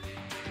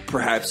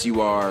 Perhaps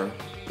you are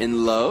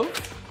in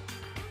love?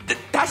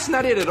 That's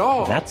not it at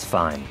all. That's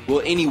fine.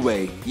 Well,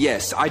 anyway,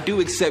 yes, I do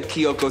accept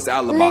Kyoko's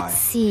alibi. Let's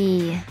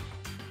see.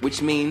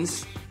 Which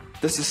means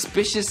the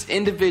suspicious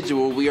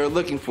individual we are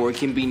looking for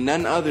can be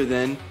none other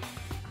than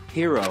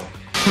Hero.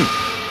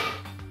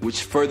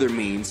 Which further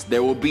means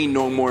there will be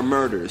no more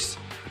murders.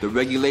 The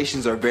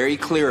regulations are very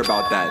clear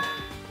about that.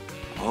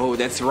 Oh,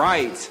 that's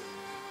right.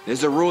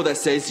 There's a rule that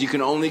says you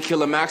can only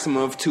kill a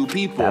maximum of 2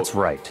 people. That's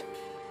right.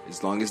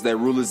 As long as that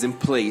rule is in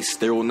place,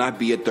 there will not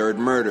be a third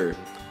murder.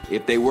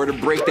 If they were to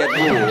break that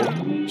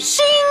rule...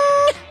 Shing!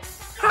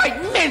 I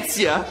mince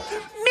ya!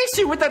 Mince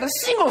you without a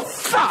single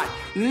thought!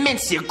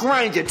 Mince you,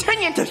 grind you,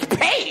 turn you into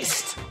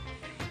paste!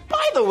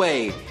 By the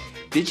way,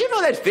 did you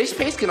know that fish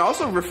paste can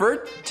also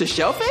refer to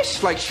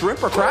shellfish, like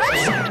shrimp or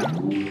crabs?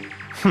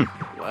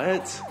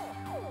 What?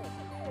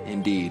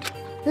 Indeed.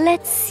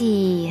 Let's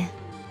see.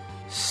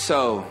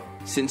 So,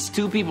 since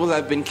 2 people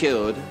have been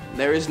killed,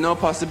 there is no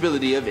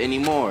possibility of any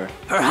more.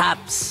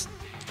 Perhaps.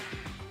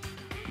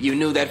 You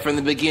knew that from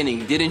the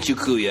beginning, didn't you,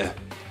 Kuya?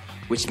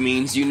 Which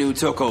means you knew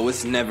Toko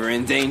was never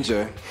in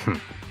danger.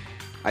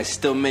 I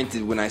still meant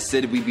it when I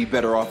said we'd be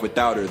better off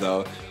without her,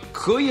 though.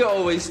 Kuya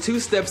always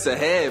 2 steps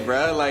ahead,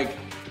 bruh. Like,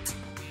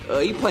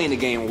 he playing the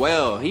game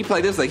well. He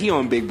played this like he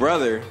on Big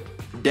Brother.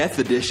 Death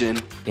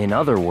Edition. In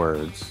other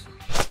words...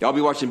 Y'all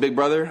be watching Big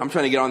Brother? I'm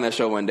trying to get on that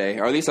show one day.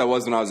 Or at least I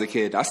was when I was a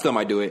kid. I still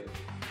might do it.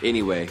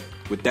 Anyway,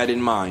 with that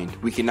in mind,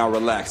 we can now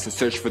relax and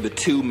search for the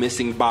 2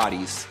 missing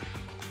bodies.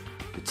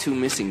 The 2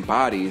 missing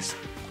bodies?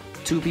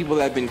 2 people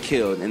have been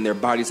killed and their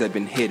bodies have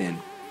been hidden.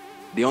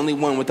 The only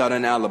one without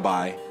an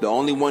alibi, the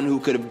only one who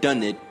could have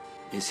done it,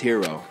 is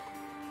Hiro.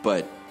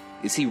 But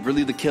is he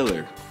really the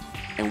killer?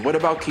 And what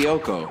about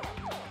Kyoko?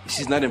 If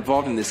she's not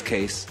involved in this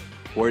case,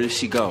 where does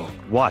she go?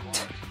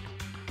 What?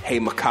 Hey,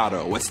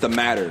 Mikado, what's the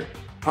matter?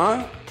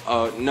 Huh?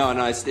 No,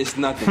 it's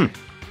nothing.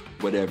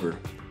 Whatever.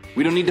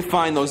 We don't need to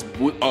find those...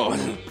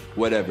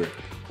 whatever.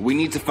 We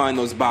need to find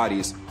those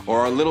bodies, or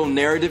our little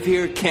narrative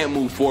here can't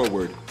move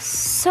forward.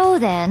 So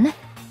then...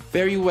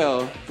 Very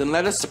well. Then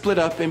let us split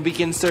up and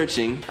begin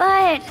searching.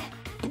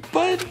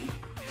 But...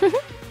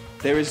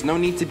 There is no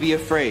need to be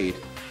afraid.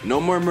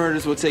 No more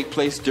murders will take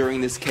place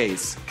during this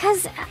case.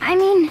 'Cause, I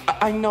mean...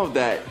 I know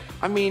that.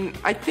 I mean,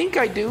 I think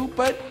I do,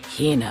 but...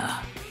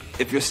 Hina.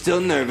 If you're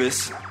still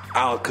nervous,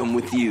 I'll come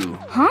with you.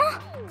 Huh?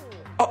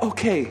 Oh,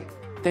 okay.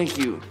 Thank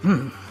you.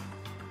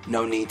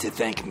 No need to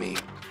thank me.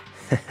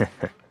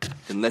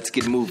 Then let's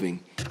get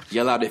moving.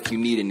 Yell out if you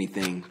need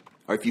anything,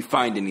 or if you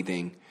find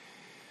anything.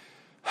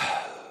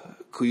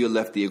 Kuya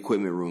left the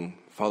equipment room,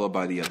 followed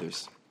by the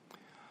others.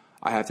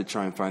 I have to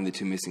try and find the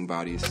 2 missing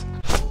bodies.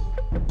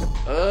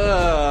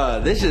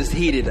 This just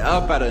heated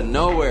up out of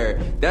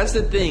nowhere. That's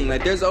the thing.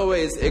 Like, there's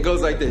always... It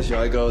goes like this,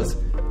 y'all. It goes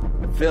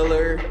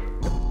filler,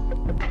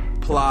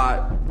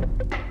 plot,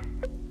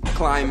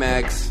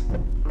 climax,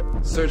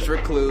 search for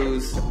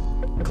clues,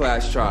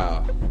 class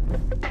trial.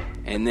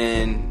 And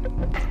then,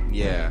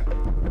 yeah.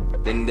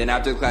 Then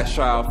after the class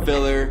trial,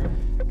 filler,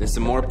 there's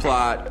some more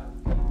plot,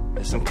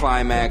 there's some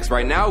climax.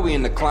 Right now we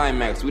in the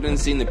climax. We done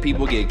seen the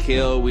people get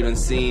killed. We done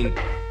seen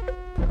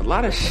a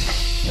lot of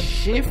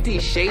shifty,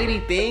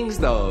 shady things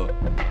though.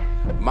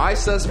 My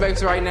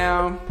suspects right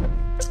now,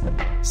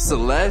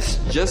 Celeste,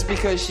 just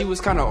because she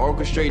was kind of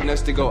orchestrating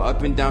us to go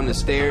up and down the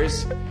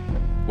stairs.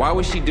 Why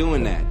was she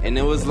doing that? And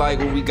it was like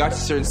when we got to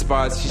certain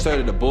spots, she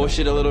started to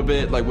bullshit a little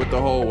bit, like with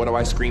the whole, what do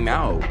I scream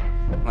out?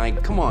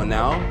 Like, come on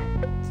now.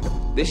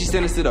 Then she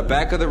sent us to the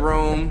back of the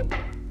room.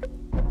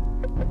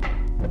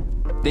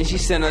 Then she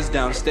sent us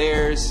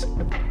downstairs.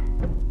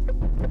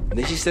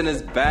 Then she sent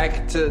us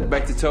back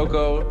to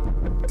Toko.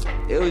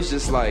 It was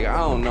just like, I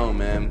don't know,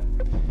 man.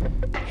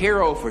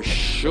 Hiro for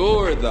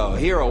sure, though.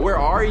 Hiro, where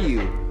are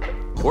you?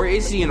 Where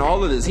is he in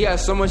all of this? He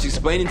has so much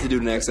explaining to do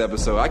next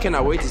episode. I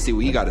cannot wait to see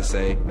what he got to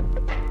say.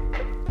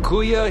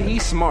 Kuya,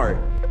 he's smart.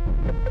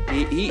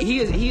 He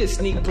is a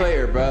sneak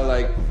player, bro.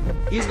 Like,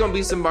 he's gonna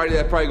be somebody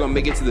that's probably gonna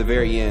make it to the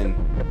very end.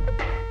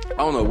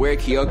 I don't know where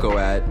Kyoko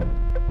at.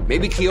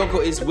 Maybe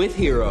Kyoko is with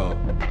Hiro.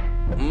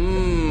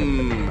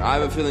 I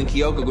have a feeling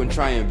Kyoko gonna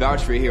try and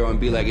vouch for Hiro and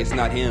be like, it's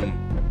not him.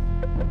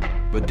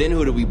 But then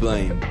who do we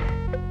blame?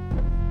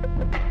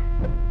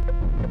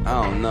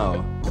 I don't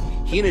know.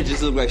 Hina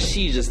just looked like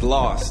she just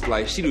lost.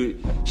 Like, she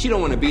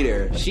don't want to be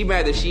there. She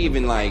mad that she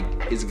even, like,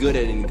 is good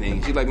at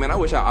anything. She's like, man, I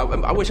wish I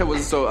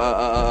wasn't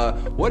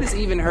so, what is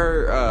even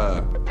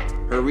her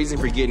reason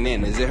for getting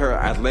in? Is it her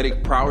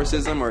athletic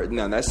prowessism, or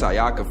no, that's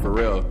Sayaka for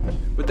real.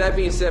 With that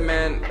being said,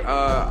 man,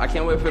 I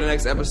can't wait for the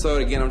next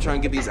episode. Again, I'm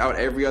trying to get these out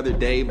every other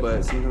day,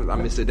 but sometimes I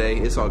miss a day.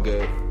 It's all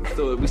good.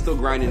 We still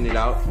grinding it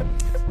out.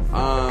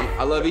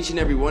 I love each and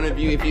every one of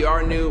you. If you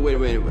are new, wait,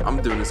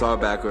 I'm doing this all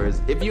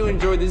backwards. If you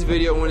enjoyed this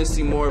video and want to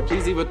see more,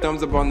 please leave a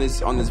thumbs up on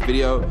this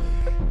video.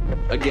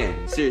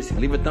 Again, seriously,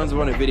 leave a thumbs up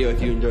on the video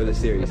if you enjoy the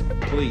series,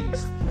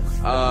 please.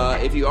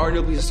 If you are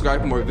new, please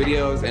subscribe for more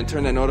videos and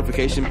turn that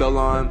notification bell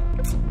on.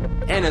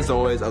 And as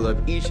always, I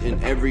love each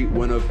and every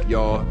one of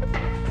y'all.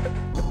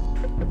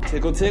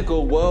 Tickle,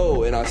 tickle,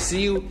 whoa. And I'll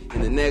see you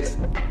in the next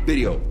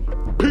video.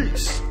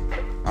 Peace.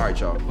 All right,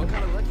 y'all. What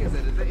kind of luck is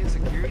it? Is it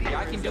insecurity?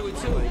 I can do it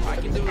too. I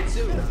can do it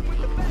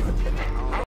too.